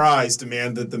That makes his sense. prize,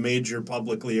 demand that the Major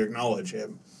publicly acknowledge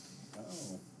him.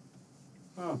 Oh.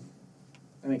 Huh.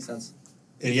 That makes sense.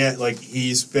 And yet, like,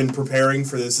 he's been preparing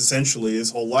for this essentially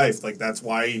his whole life. Like, that's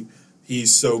why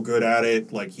he's so good at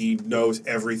it. Like, he knows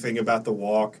everything about the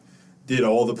walk, did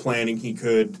all the planning he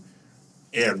could,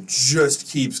 and just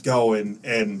keeps going.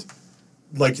 And,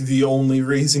 like, the only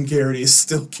reason Garrity is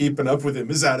still keeping up with him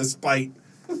is out of spite.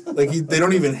 Like, they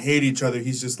don't even hate each other.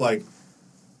 He's just like,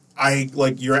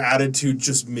 your attitude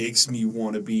just makes me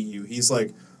want to beat you. He's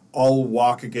like, I'll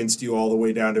walk against you all the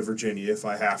way down to Virginia if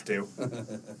I have to.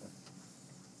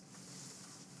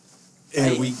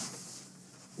 And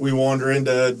we wander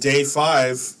into day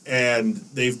 5, and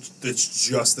it's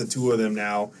just the two of them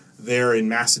now. They're in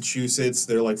Massachusetts.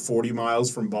 They're like 40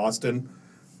 miles from Boston.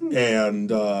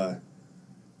 And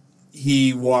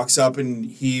he walks up and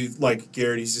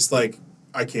Garrity's just like,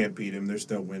 I can't beat him. There's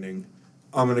no winning.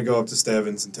 I'm going to go up to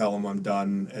Stebbins and tell him I'm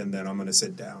done, and then I'm going to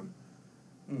sit down.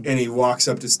 And he walks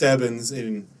up to Stebbins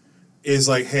and is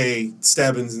like, hey,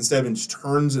 Stebbins. And Stebbins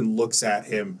turns and looks at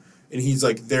him. And he's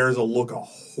like, there's a look of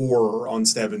horror on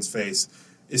Stebbins' face.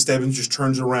 And Stebbins just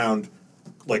turns around,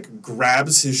 like,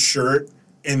 grabs his shirt,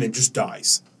 and then just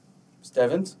dies.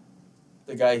 Stebbins?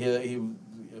 The guy he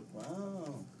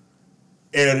wow.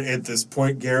 And at this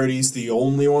point, Garrity's the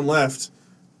only one left.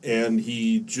 And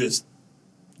he just,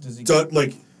 Does he does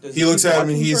he looks keep at him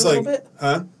and walking he's for a little like, bit?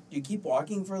 huh? You keep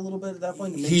walking for a little bit at that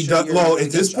point? To make He sure does, you're well, not gonna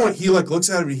at this get point, shot? he, like, looks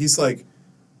at him and he's like,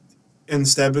 and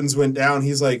Stebbins went down.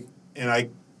 He's like, and I,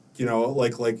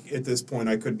 at this point,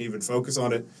 I couldn't even focus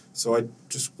on it. So I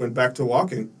just went back to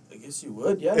walking. I guess you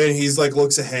would, yeah. And he's like,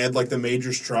 looks ahead, like the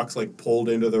Major's truck's like pulled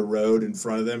into the road in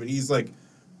front of them. And he's like,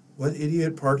 what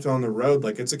idiot parked on the road?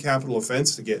 Like, it's a capital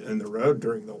offense to get in the road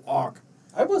during the walk.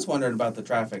 I was wondering about the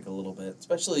traffic a little bit,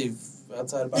 especially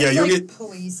outside of Yeah, It's you'll like get-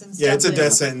 police and stuff. Yeah, it's a that-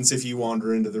 death sentence if you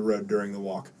wander into the road during the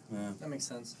walk. Yeah. That makes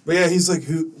sense. But yeah, he's like,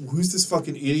 who's this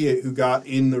fucking idiot who got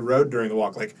in the road during the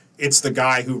walk? Like, it's the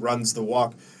guy who runs the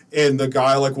walk. And the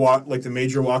guy, the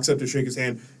Major walks up to shake his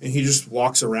hand, and he just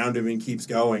walks around him and keeps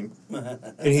going.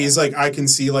 And he's like, I can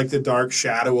see, like, the dark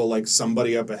shadow of, like,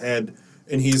 somebody up ahead.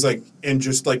 And he's like, and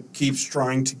just, like, keeps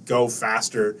trying to go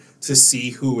faster to see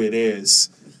who it is.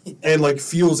 And, like,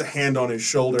 feels a hand on his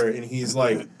shoulder, and he's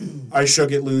like, I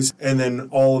shook it loose, and then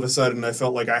all of a sudden I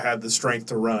felt like I had the strength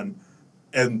to run.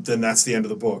 And then that's the end of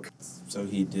the book. So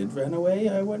he did run away,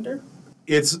 I wonder?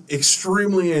 It's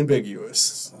extremely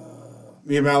ambiguous.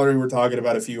 Me and Mallory were talking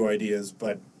about a few ideas,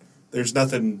 but there's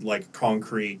nothing, like,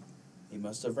 concrete. He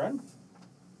must have run.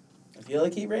 I feel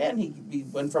like he ran. He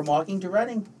went from walking to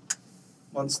running.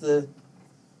 Once the...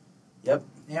 Yep.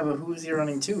 Yeah, but who was he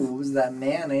running to? Who was that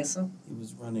man, Asa? He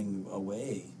was running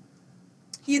away.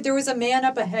 There was a man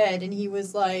up ahead, and he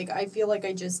was like, I feel like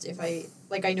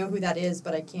I know who that is,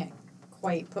 but I can't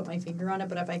quite put my finger on it,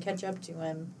 but if I catch up to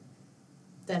him,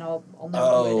 then I'll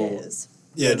know who it is.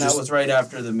 Yeah, And just, that was right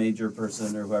after the Major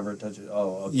person or whoever touched it.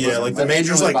 Oh, okay. yeah, like, the The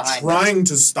Major Major's, was like, behind trying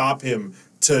to stop him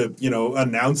to,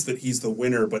 announce that he's the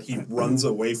winner, but he runs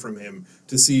away from him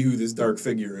to see who this dark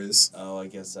figure is. Oh, I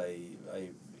guess I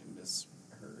misheard.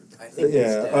 I think it's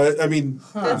Yeah, dead. I mean,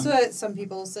 That's what some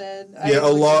people said. I yeah,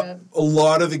 didn't look it up. a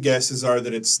lot of the guesses are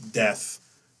that it's death.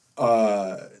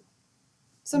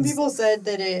 Some people said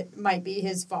that it might be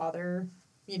his father,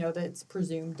 that's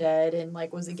presumed dead and,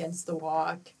 like, was against the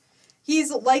walk.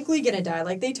 He's likely gonna die.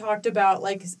 Like, they talked about,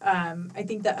 like, I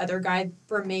think the other guy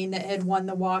from Maine that had won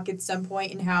the walk at some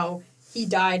point and how he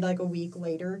died, like, a week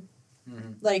later.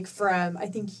 Mhm. Like, from, I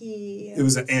think he... It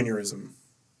was an aneurysm.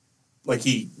 Like,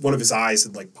 one of his eyes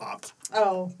had, like, popped.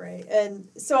 Oh, right. And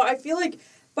so I feel like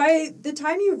by the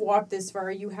time you've walked this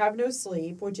far, you have no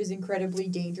sleep, which is incredibly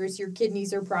dangerous. Your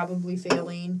kidneys are probably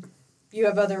failing. You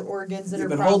have other organs that You've are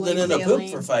been probably holding in a failing.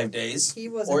 poop for 5 days. He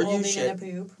wasn't Or you holding shit.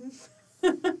 in a poop.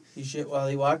 He shit while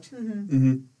he walked?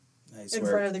 Mm-hmm. Nice In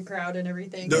work. front of the crowd and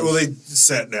everything. Well, they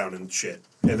sat down and shit,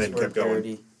 and then Nice kept work, going.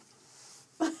 Garrity.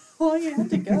 Well, you had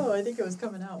to go. I think it was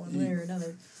coming out one way or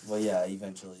another. Well, yeah,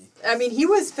 eventually. I mean, he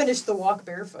finished the walk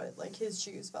barefoot. Like, his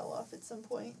shoes fell off at some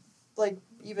point. Like,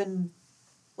 even,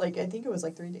 like, I think it was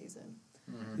like 3 days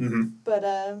in. Mm-hmm. But,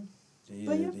 He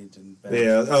But yeah. didn't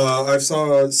Yeah, I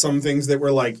saw some things that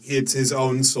were like, it's his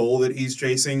own soul that he's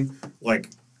chasing. Like,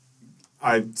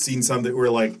 I've seen some that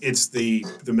were like, it's the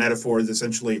metaphor is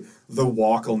essentially the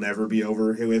walk will never be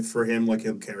over with for him. Like,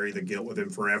 he'll carry the guilt with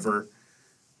him forever.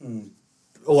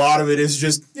 A lot of it is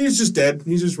just, he's just dead.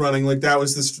 He's just running. Like, that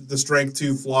was the strength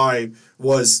to fly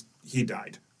was he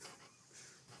died.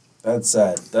 That's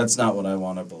sad. That's not what I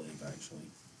want to believe, actually.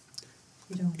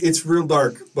 You don't. It's real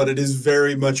dark, but it is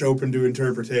very much open to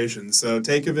interpretation. So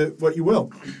take of it what you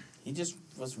will. He just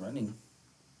was running.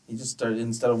 He just started,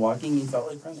 instead of walking, he felt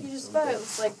like running. You just So thought we it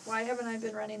was like, why haven't I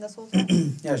been running this whole time?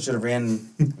 did. Yeah, I should have ran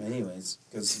anyways,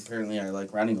 because apparently I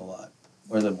like running a lot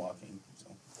more than walking. So.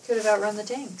 Could have outrun the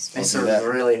tanks. I I'll was do that.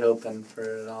 really hoping for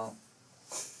it all.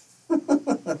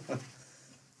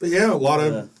 But yeah, a lot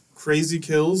of crazy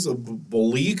kills, a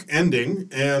bleak ending,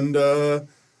 and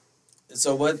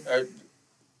So what are...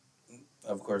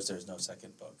 Of course, there's no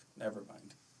second book. Never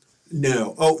mind.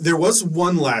 no. Oh, there was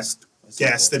one last A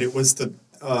guess sequel. that it was the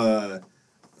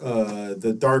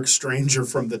Dark Stranger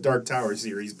from the Dark Tower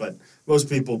series, but most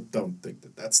people don't think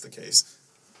that that's the case.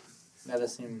 That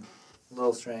does seem a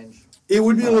little strange. It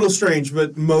would be a little strange,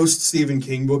 but most Stephen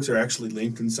King books are actually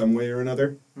linked in some way or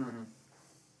another, Mm-hmm.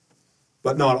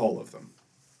 but not all of them.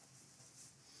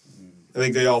 I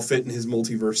think they all fit in his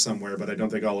multiverse somewhere, but I don't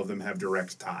think all of them have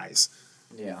direct ties.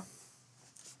 Yeah.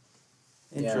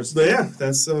 Interesting. But yeah,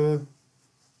 that's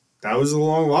that was a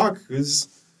long walk. It was,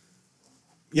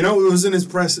 you know, it was an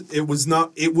it was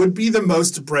not. It would be the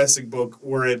most depressing book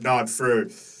were it not for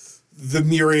the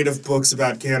myriad of books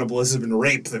about cannibalism and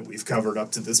rape that we've covered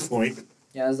up to this point.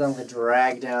 Yeah, it was definitely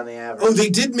dragged down the average. Oh, they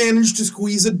did manage to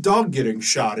squeeze a dog getting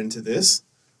shot into this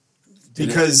Did it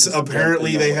because just jump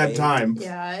apparently in the they had way? time.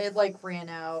 Yeah, it like ran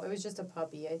out. It was just a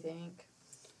puppy, I think.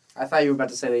 I thought you were about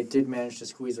to say they did manage to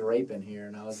squeeze a rape in here,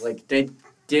 and I was like, they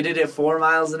did it at 4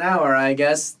 miles an hour, I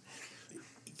guess.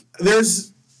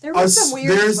 There's There was some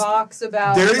weird there's- talks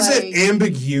about There is like, an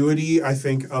ambiguity, I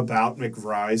think, about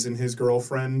McVrise and his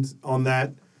girlfriend on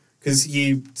that, because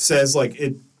he says like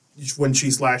it when she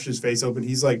slashed his face open.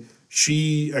 He's like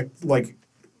she like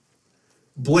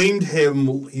blamed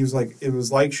him. He was like it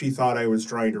was like she thought I was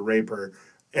trying to rape her,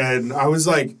 and I was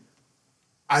like,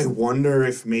 I wonder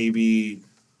if maybe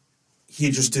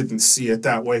he just didn't see it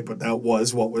that way, but that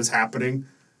was what was happening.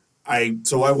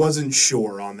 So I wasn't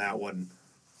sure on that one.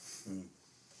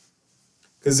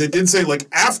 Because it did say, like,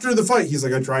 after the fight, he's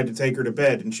like, I tried to take her to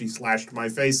bed, and she slashed my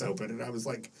face open. And I was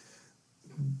like,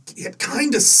 it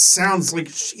kind of sounds like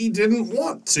she didn't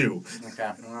want to.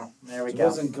 Okay, well, there we It go.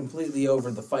 wasn't completely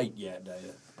over the fight yet.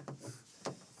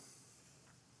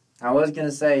 I was going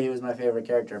to say he was my favorite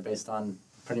character based on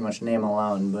pretty much name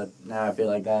alone, but now I feel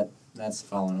like that's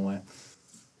fallen away.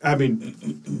 I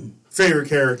mean, favorite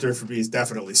character for me is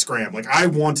definitely Scram. Like, I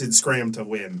wanted Scram to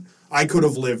win. I could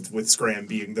have lived with Scram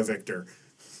being the victor.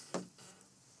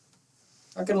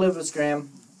 I could live with Scram.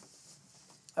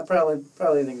 I probably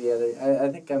think the other. I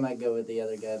think I might go with the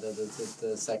other guy,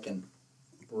 the second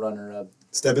runner-up,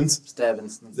 Stebbins,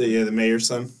 Stebbins. the mayor's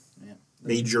son. Yeah.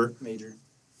 Major. Major.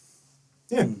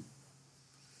 Yeah.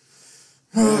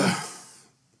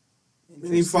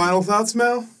 Any final thoughts,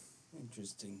 Mel?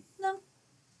 Interesting. No.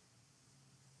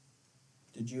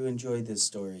 Did you enjoy this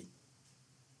story?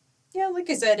 Yeah, like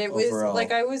I said, it was Overall.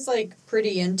 like I was like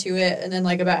pretty into it, and then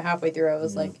like about halfway through, I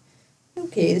was like,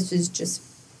 okay, this is just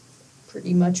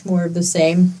pretty much more of the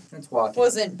same. It's walking.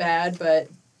 Wasn't bad, but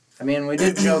I mean, we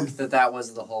did joke that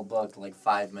was the whole book, like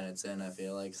 5 minutes in, I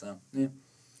feel like, so, yeah.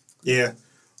 Yeah.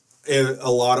 A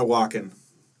lot of walking.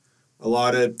 A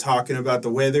lot of talking about the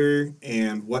weather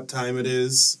and what time it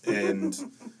is and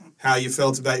how you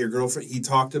felt about your girlfriend. He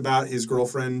talked about his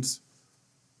girlfriend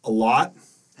a lot.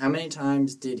 How many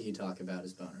times did he talk about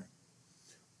his boner?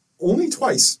 Only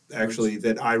twice, actually,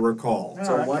 that I recall. Oh,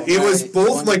 So okay. one It was guy-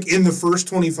 both one- like in the first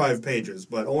 25 pages,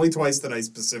 but only twice that I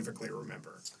specifically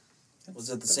remember. Was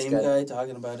it the That's same good. guy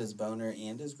talking about his boner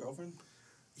and his girlfriend?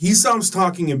 He stops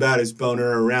talking about his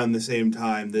boner around the same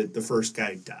time that the first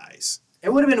guy dies.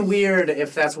 It would have been weird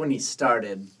if that's when he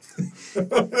started.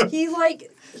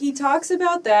 he talks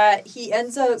about that. He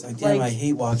ends up It's like, damn, I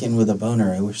hate walking with a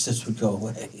boner. I wish this would go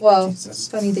away. Well, Jesus. it's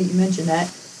funny that you mentioned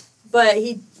that. But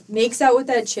he makes out with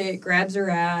that chick, grabs her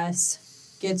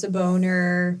ass, gets a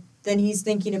boner. Then he's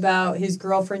thinking about his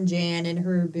girlfriend Jan and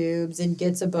her boobs and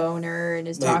gets a boner and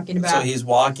is Wait, talking So about... he's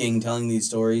walking, telling these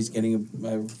stories, getting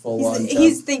a full-on...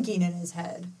 He's thinking in his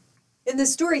head. In the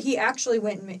story, he actually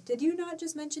went and... Did you not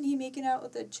just mention he making out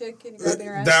with a chick and grabbing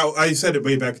her ass? That, I said it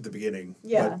way back at the beginning.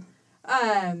 Yeah.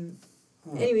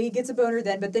 Anyway, he gets a boner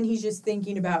then, but then he's just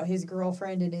thinking about his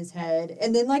girlfriend in his head.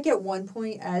 And then, like, at one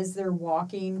point, as they're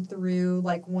walking through,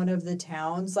 like, one of the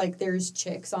towns, like, there's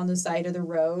chicks on the side of the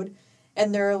road,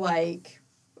 and they're like...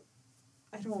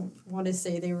 I don't want to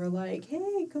say they were like,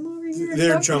 hey, come over here and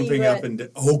They're fuck me, jumping but- up and...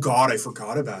 Oh, God, I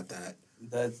forgot about that.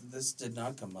 This did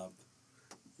not come up.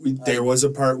 There was a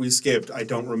part we skipped. I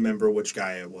don't remember which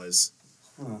guy it was.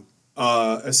 Huh.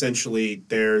 Essentially,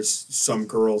 there's some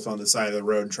girls on the side of the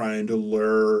road trying to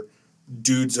lure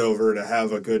dudes over to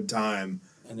have a good time.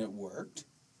 And it worked.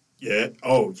 Yeah.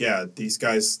 Oh, yeah. These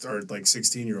guys are like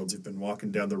 16-year-olds who've been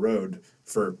walking down the road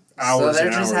for hours So they're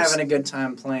and just hours. having a good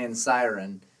time playing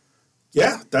Siren.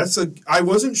 Yeah, I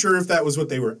wasn't sure if that was what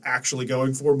they were actually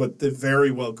going for, but they very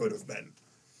well could have been.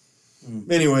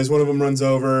 Anyways, one of them runs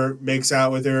over, makes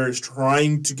out with her, is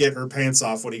trying to get her pants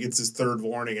off when he gets his third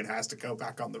warning and has to go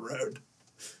back on the road.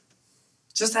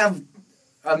 Just have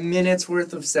a minute's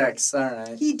worth of sex. All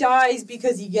right. He dies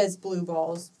because he gets blue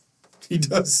balls. He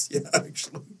does, yeah,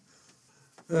 actually.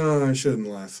 Oh, I shouldn't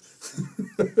laugh.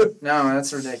 No,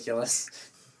 that's ridiculous.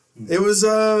 It was,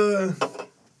 all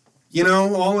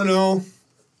in all,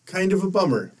 kind of a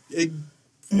bummer.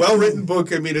 Well-written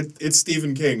book. I mean, it's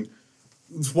Stephen King.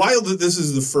 It's wild that this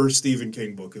is the first Stephen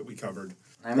King book that we covered.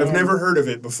 I mean, I've never heard of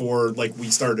it before, we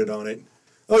started on it.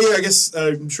 Oh, yeah, I guess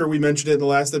I'm sure we mentioned it in the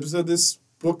last episode. This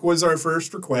book was our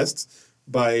first request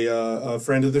by a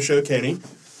friend of the show, Kenny.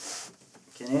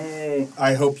 Okay.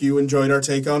 I hope you enjoyed our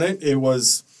take on it. It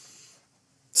was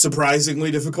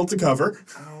surprisingly difficult to cover.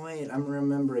 Oh, wait, I'm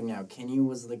remembering now. Kenny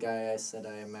was the guy I said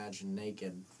I imagined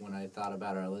naked when I thought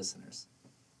about our listeners.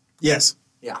 Yes.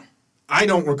 Yeah. I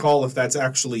don't recall if that's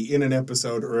actually in an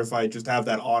episode or if I just have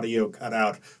that audio cut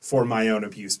out for my own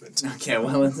amusement. Okay,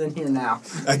 well, it's in here now.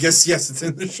 I guess, yes, it's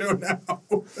in the show now.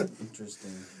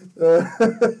 Interesting.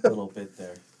 Little bit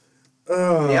there. Yep.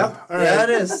 all Yeah, right.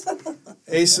 it is.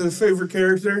 Asa, favorite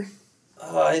character?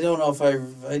 I don't know if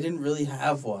I didn't really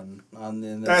have one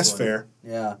in this That's one. fair.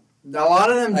 Yeah. A lot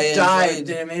of them I died, enjoyed-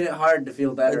 and it made it hard to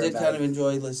feel better I did about kind of it.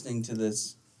 enjoy listening to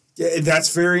this. Yeah,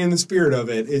 that's very in the spirit of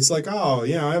it. It's like, oh,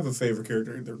 yeah, I have a favorite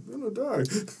character. They're gonna die.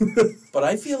 But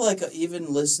I feel like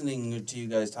even listening to you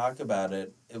guys talk about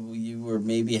it, you were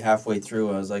maybe halfway through.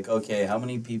 I was like, okay, how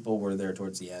many people were there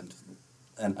towards the end?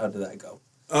 And how did that go?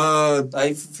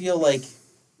 I feel like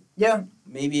Yeah.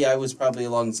 maybe I was probably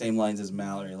along the same lines as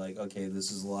Mallory. Like, okay,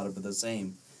 this is a lot of the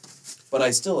same. But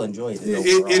I still enjoyed it.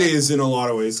 Overall. It is in a lot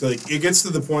of ways. Like, it gets to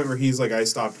the point where he's like, I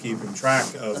stopped keeping track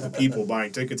of the people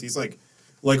buying tickets. He's like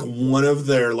one of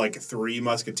their three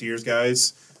Musketeers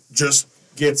guys just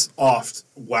gets offed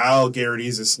while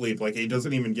Garrity's asleep. Like, he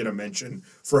doesn't even get a mention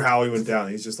for how he went down.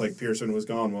 He's just like, Pearson was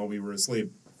gone while we were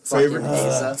asleep. Favorite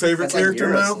favorite That's character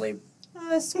like you're now? asleep.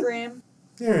 Scram.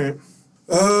 All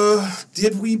right.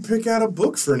 Did we pick out a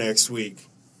book for next week?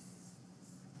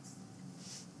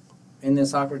 In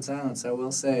this awkward silence, I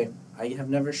will say, I have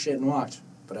never shit and walked,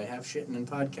 but I have shitten and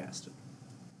podcasted.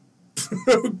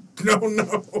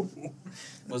 No.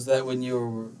 Was that when you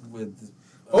were with...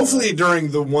 Hopefully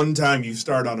during the one time you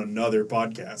start on another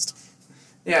podcast.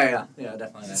 Yeah,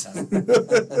 definitely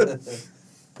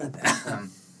that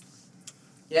time.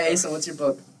 Yeah, Asa, what's your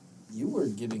book? You were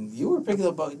picking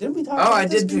the book. Didn't we talk Oh, about I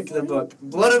this did pick the before? book.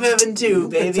 Blood of Heaven 2, You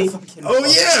picked baby. the fucking Oh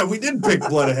book. yeah, we did pick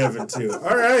Blood of Heaven too.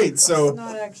 All right, It's so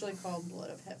not actually called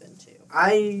Blood of Heaven 2.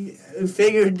 I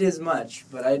figured as much,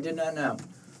 but I did not know.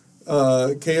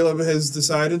 Caleb has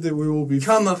decided that we will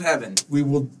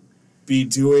be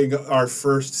doing our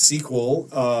first sequel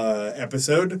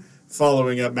episode,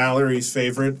 following up Mallory's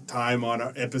favorite time on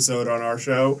our episode on our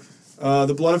show,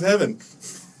 The Blood of Heaven.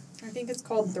 I think it's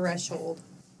called Threshold.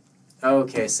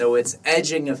 Okay, so it's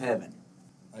Edging of Heaven.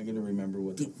 I gotta remember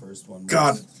what the first one was.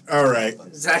 God, all right.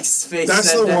 Zach's face.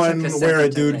 That's said the that one took a where a second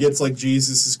to dude think. gets like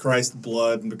Jesus Christ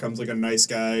blood and becomes like a nice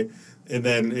guy, and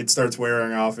then it starts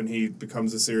wearing off and he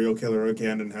becomes a serial killer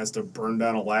again and has to burn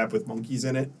down a lab with monkeys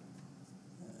in it.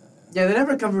 Yeah, they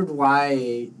never covered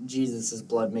why Jesus'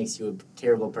 blood makes you a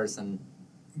terrible person.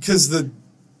 Because the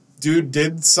dude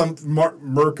did some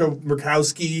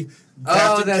Murkowski,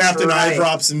 Oh, that's Captain right. Eye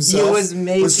Drops himself, He was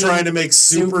making trying to make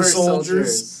super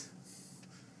soldiers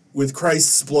with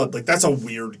Christ's blood. Like, that's a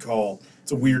weird call.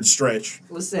 It's a weird stretch.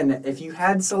 Listen, if you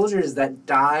had soldiers that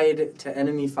died to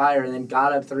enemy fire and then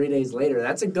got up 3 days later,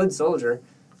 that's a good soldier.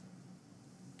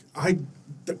 I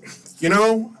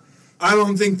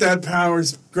don't think that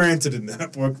power's granted in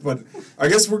that book, but I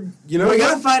guess we're We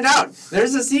gotta find out.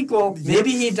 There's a sequel.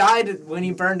 Maybe he died when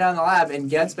he burned down the lab and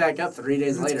gets back up 3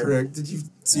 days That's later. correct.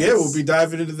 Yeah, we'll be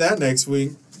diving into that next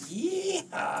week. Yeah.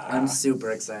 I'm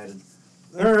super excited.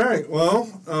 All right. Well,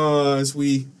 as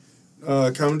we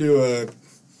come to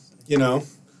a,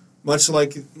 much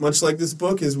like this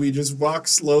book, as we just walk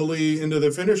slowly into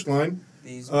the finish line.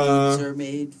 These boots are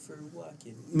made for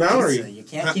walking. Mallory, So you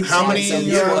can't keep how saying many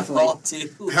it so All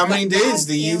beautifully. too. how many days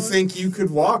do you think you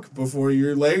could walk before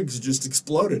your legs just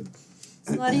exploded?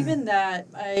 It's not even that.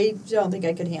 I don't think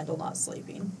I could handle not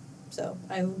sleeping. So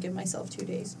I will give myself 2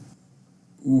 days.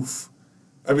 Oof.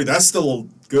 I mean, that's still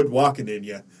good walking in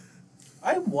you.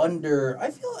 I wonder. I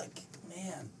feel like,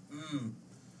 man,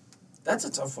 that's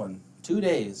a tough one 2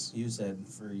 days, you said,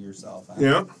 for yourself. Huh?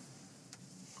 Yeah.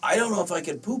 I don't know if I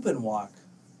could poop and walk.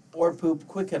 Or poop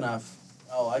quick enough.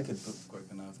 Oh, I could poop quick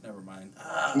enough. Never mind.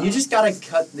 You just gotta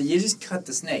cut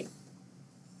the snake.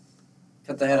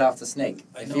 Cut the head off the snake.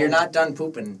 I If know. you're not done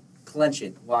pooping, clench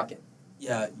it, walk it.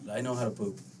 Yeah, I know how to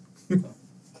poop.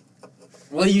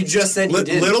 Well, you just said you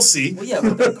did. Little C. Well, yeah,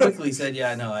 but I quickly said,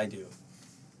 yeah, no, I do.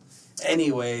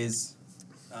 Anyways.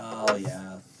 Oh,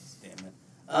 yeah. Damn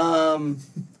it.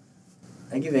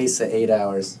 I give Asa 8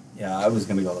 hours. Yeah, I was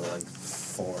going to go to like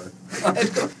 4.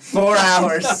 4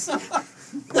 hours.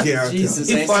 Yeah. Okay. Jesus.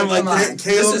 If I'm like, Come on. this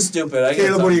Caleb- is stupid. I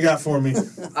Caleb, what do you got for me?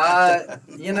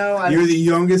 You know, I You're the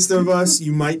youngest of us.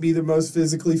 You might be the most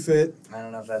physically fit.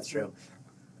 don't know if that's true.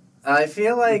 I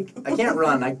feel like I can't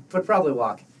run. I would probably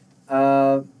walk.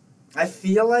 I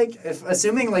feel like if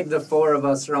assuming like the 4 of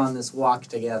us are on this walk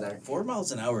together, 4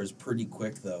 miles an hour is pretty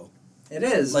quick, though. it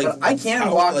is. Like, but I can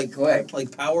power- walk like- quick.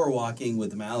 Like power walking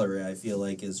with Mallory, I feel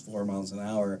like is 4 miles an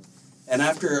hour. And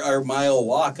after our mile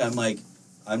walk, I'm like,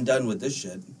 I'm done with this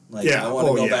shit. Like, Yeah, I want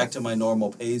to oh, go yeah. back to my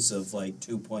normal pace of like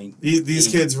 2.8. These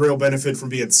kids real benefit from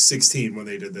being 16 when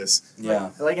they did this.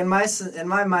 Yeah. Like in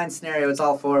my mind scenario, it's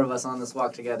all 4 of us on this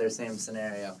walk together. Same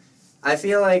scenario. I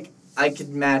feel like I could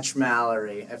match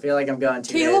Mallory. I feel like I'm going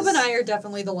 2 Caleb days. and I are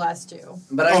definitely the last 2.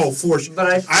 But I, Oh, for sure.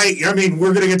 but I mean,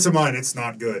 we're gonna get to mine. It's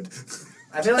not good.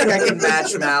 I feel like I could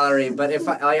match Mallory. But if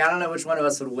I don't know which one of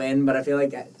us would win. But I feel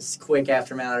like it's quick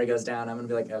after Mallory goes down, I'm gonna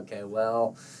be like, okay,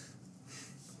 well,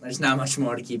 there's not much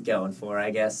more to keep going for, I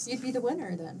guess. You'd be the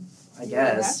winner then. I You would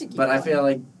have guess. to keep But I going. feel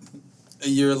like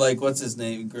You're like, what's his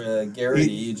name?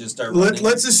 Garrity. You just start running.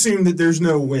 Let's assume that there's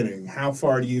no winning. How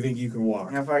far do you think you can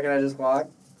walk? how far can I just walk?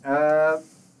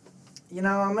 You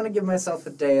know, I'm gonna give myself a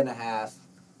day and a half.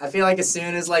 I feel like as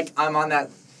soon as like I'm on that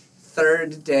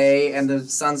 3rd day and the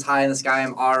sun's high in the sky,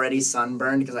 I'm already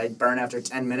sunburned because I burn after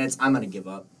 10 minutes. I'm gonna give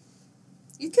up.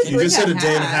 You could You bring just said a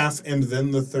day and a hat. half and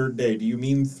then the 3rd day. Do you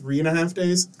mean 3.5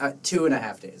 days?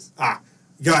 2.5 days.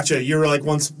 Gotcha. You're like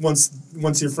once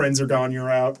your friends are gone, you're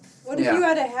out. What if Yeah. you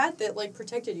had a hat that like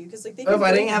protected you? Because like they. Oh, if could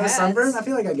I bring didn't have hats. a sunburn, I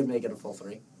feel like I could make it a full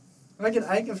 3. I feel like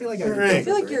I could. Right. go I feel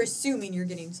for like 3. you're assuming you're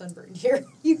getting sunburned here.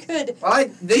 You could. Well,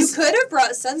 You these could have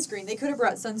brought sunscreen. They could have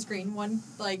brought sunscreen. One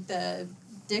like the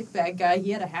dickbag guy, he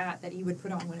had a hat that he would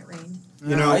put on when it rained.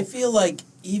 You know, I feel like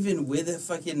even with a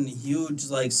fucking huge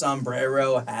like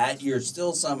sombrero hat, you're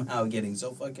still somehow getting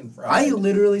so fucking fried. I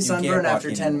literally You can't sunburn walk after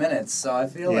 10 anymore. minutes, so I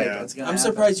feel like Yeah. it's gonna. I'm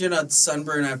happen. surprised you're not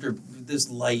sunburned after this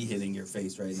light hitting your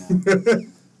face right now.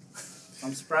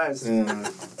 I'm surprised.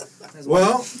 There's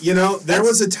well, you know, there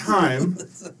was a time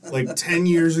like 10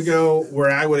 years ago where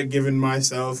I would have given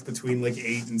myself between like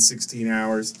 8 and 16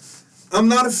 hours. I'm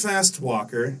not a fast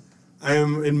walker. I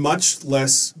am in much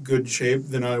less good shape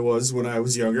than I was when I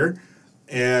was younger,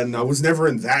 and I was never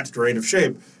in that great of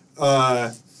shape.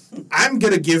 I'm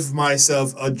going to give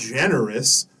myself a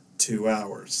generous 2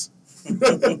 hours.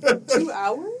 2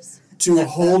 hours? To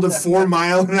hold a 4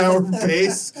 mile an hour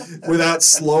pace without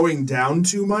slowing down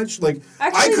too much. Like,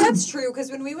 Actually, could- that's true.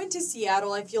 Because when we went to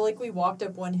Seattle, I feel like we walked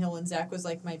up one hill and Zach was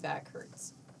like, "My back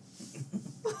hurts."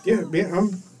 yeah,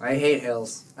 I'm I hate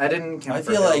hills. I didn't count I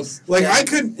for feel like- hills. like I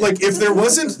could like if there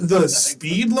wasn't the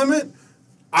speed limit,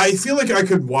 I feel like I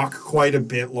could walk quite a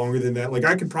bit longer than that. Like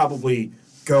I could probably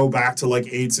go back to like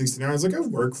 8, 16 hours. Like I've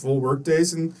worked full work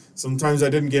days and sometimes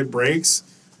I didn't get breaks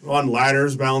on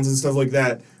ladders, balance and stuff like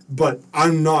that. But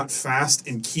I'm not fast,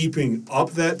 and keeping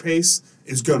up that pace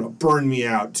is gonna burn me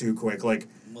out too quick. Like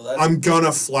Well, that's, I'm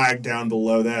gonna flag down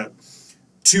below that.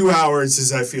 2 hours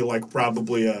is I feel like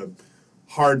probably a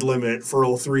hard limit for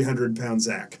old 300-pound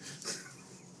Zach.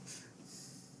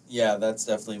 yeah, that's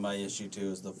definitely my issue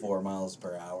too. Is the 4 miles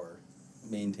per hour,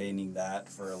 maintaining that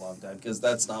for a long time because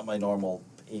that's not my normal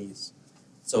pace.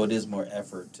 So it is more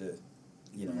effort to,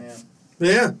 you know, Yeah.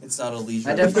 Yeah. it's not a leisure.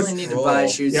 I definitely need to buy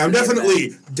shoes. Yeah, I'm for the event.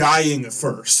 definitely dying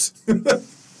first.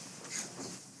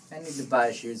 I need to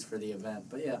buy shoes for the event,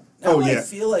 but yeah. Now Oh, I yeah.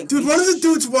 feel like Dude, we one of the sh-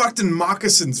 dudes walked in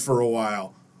moccasins for a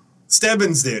while.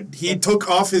 Stebbins did. He took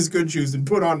off his good shoes and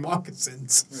put on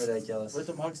moccasins. Ridiculous. Where'd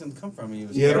the moccasin come from? He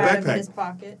was Yeah, He the had him backpack. in his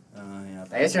pocket. yeah.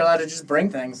 I guess you're allowed to just bring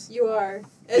things. You are.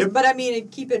 Yep. But I mean,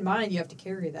 keep in mind you have to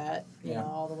carry that, you Yeah. know,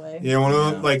 all the way. Yeah, one of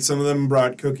them, Yeah. like some of them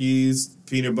brought cookies,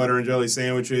 peanut butter and jelly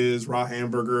sandwiches, raw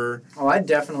hamburger. Oh, I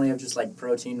definitely have just like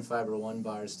protein fiber 1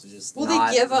 bars to just Well,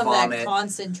 not they give them vomit. that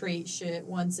concentrate shit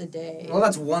once a day. Well,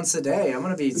 that's once a day. I'm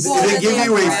gonna be. Well, they then give they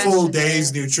you a have full ration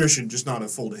day's there. nutrition, just not a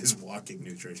full day's walking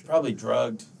nutrition. Probably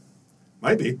drugged.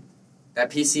 Might be. That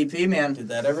PCP, man. Did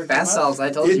that ever come Fat up? cells, I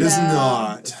told It you. does Yeah. The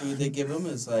not. food they give him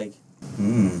is like,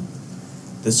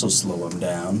 this will slow him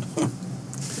down.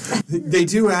 They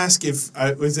do ask if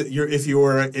if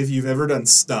you've ever done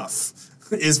stuff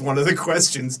is one of the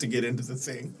questions to get into the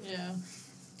thing. Yeah.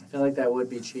 I feel like that would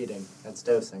be cheating. That's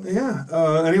dosing. Yeah.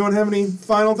 Anyone have any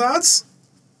final thoughts?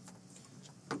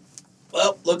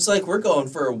 Well, looks like we're going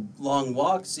for a long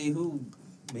walk. See who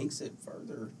makes it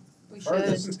further. We should.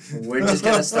 Farthest. We're just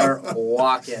gonna start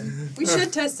walking. We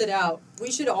should test it out.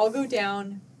 We should all go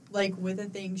down like with a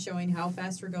thing showing how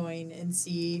fast we're going and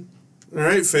see All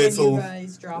right, when faithful. you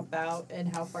guys drop out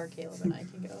and how far Caleb and I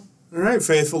can go. All right,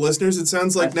 faithful listeners. It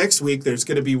sounds like next week there's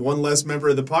going to be one less member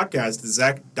of the podcast.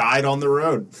 Zach died on the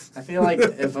road. I feel like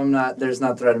if there's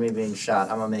not threat of me being shot,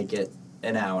 I'm gonna make it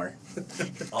an hour.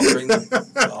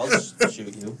 I'll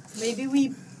shoot you. Maybe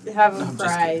we have No, a I'm just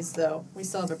prize though. We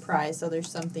still have a prize, so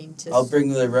there's something to. I'll bring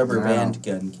the rubber Wow. band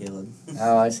gun, Caleb.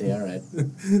 Oh, I see. All right.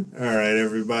 All right,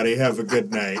 everybody, have a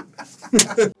good night.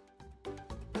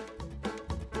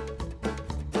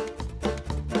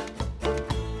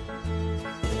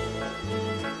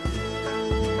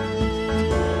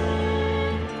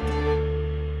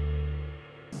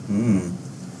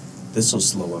 This will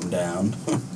slow him down.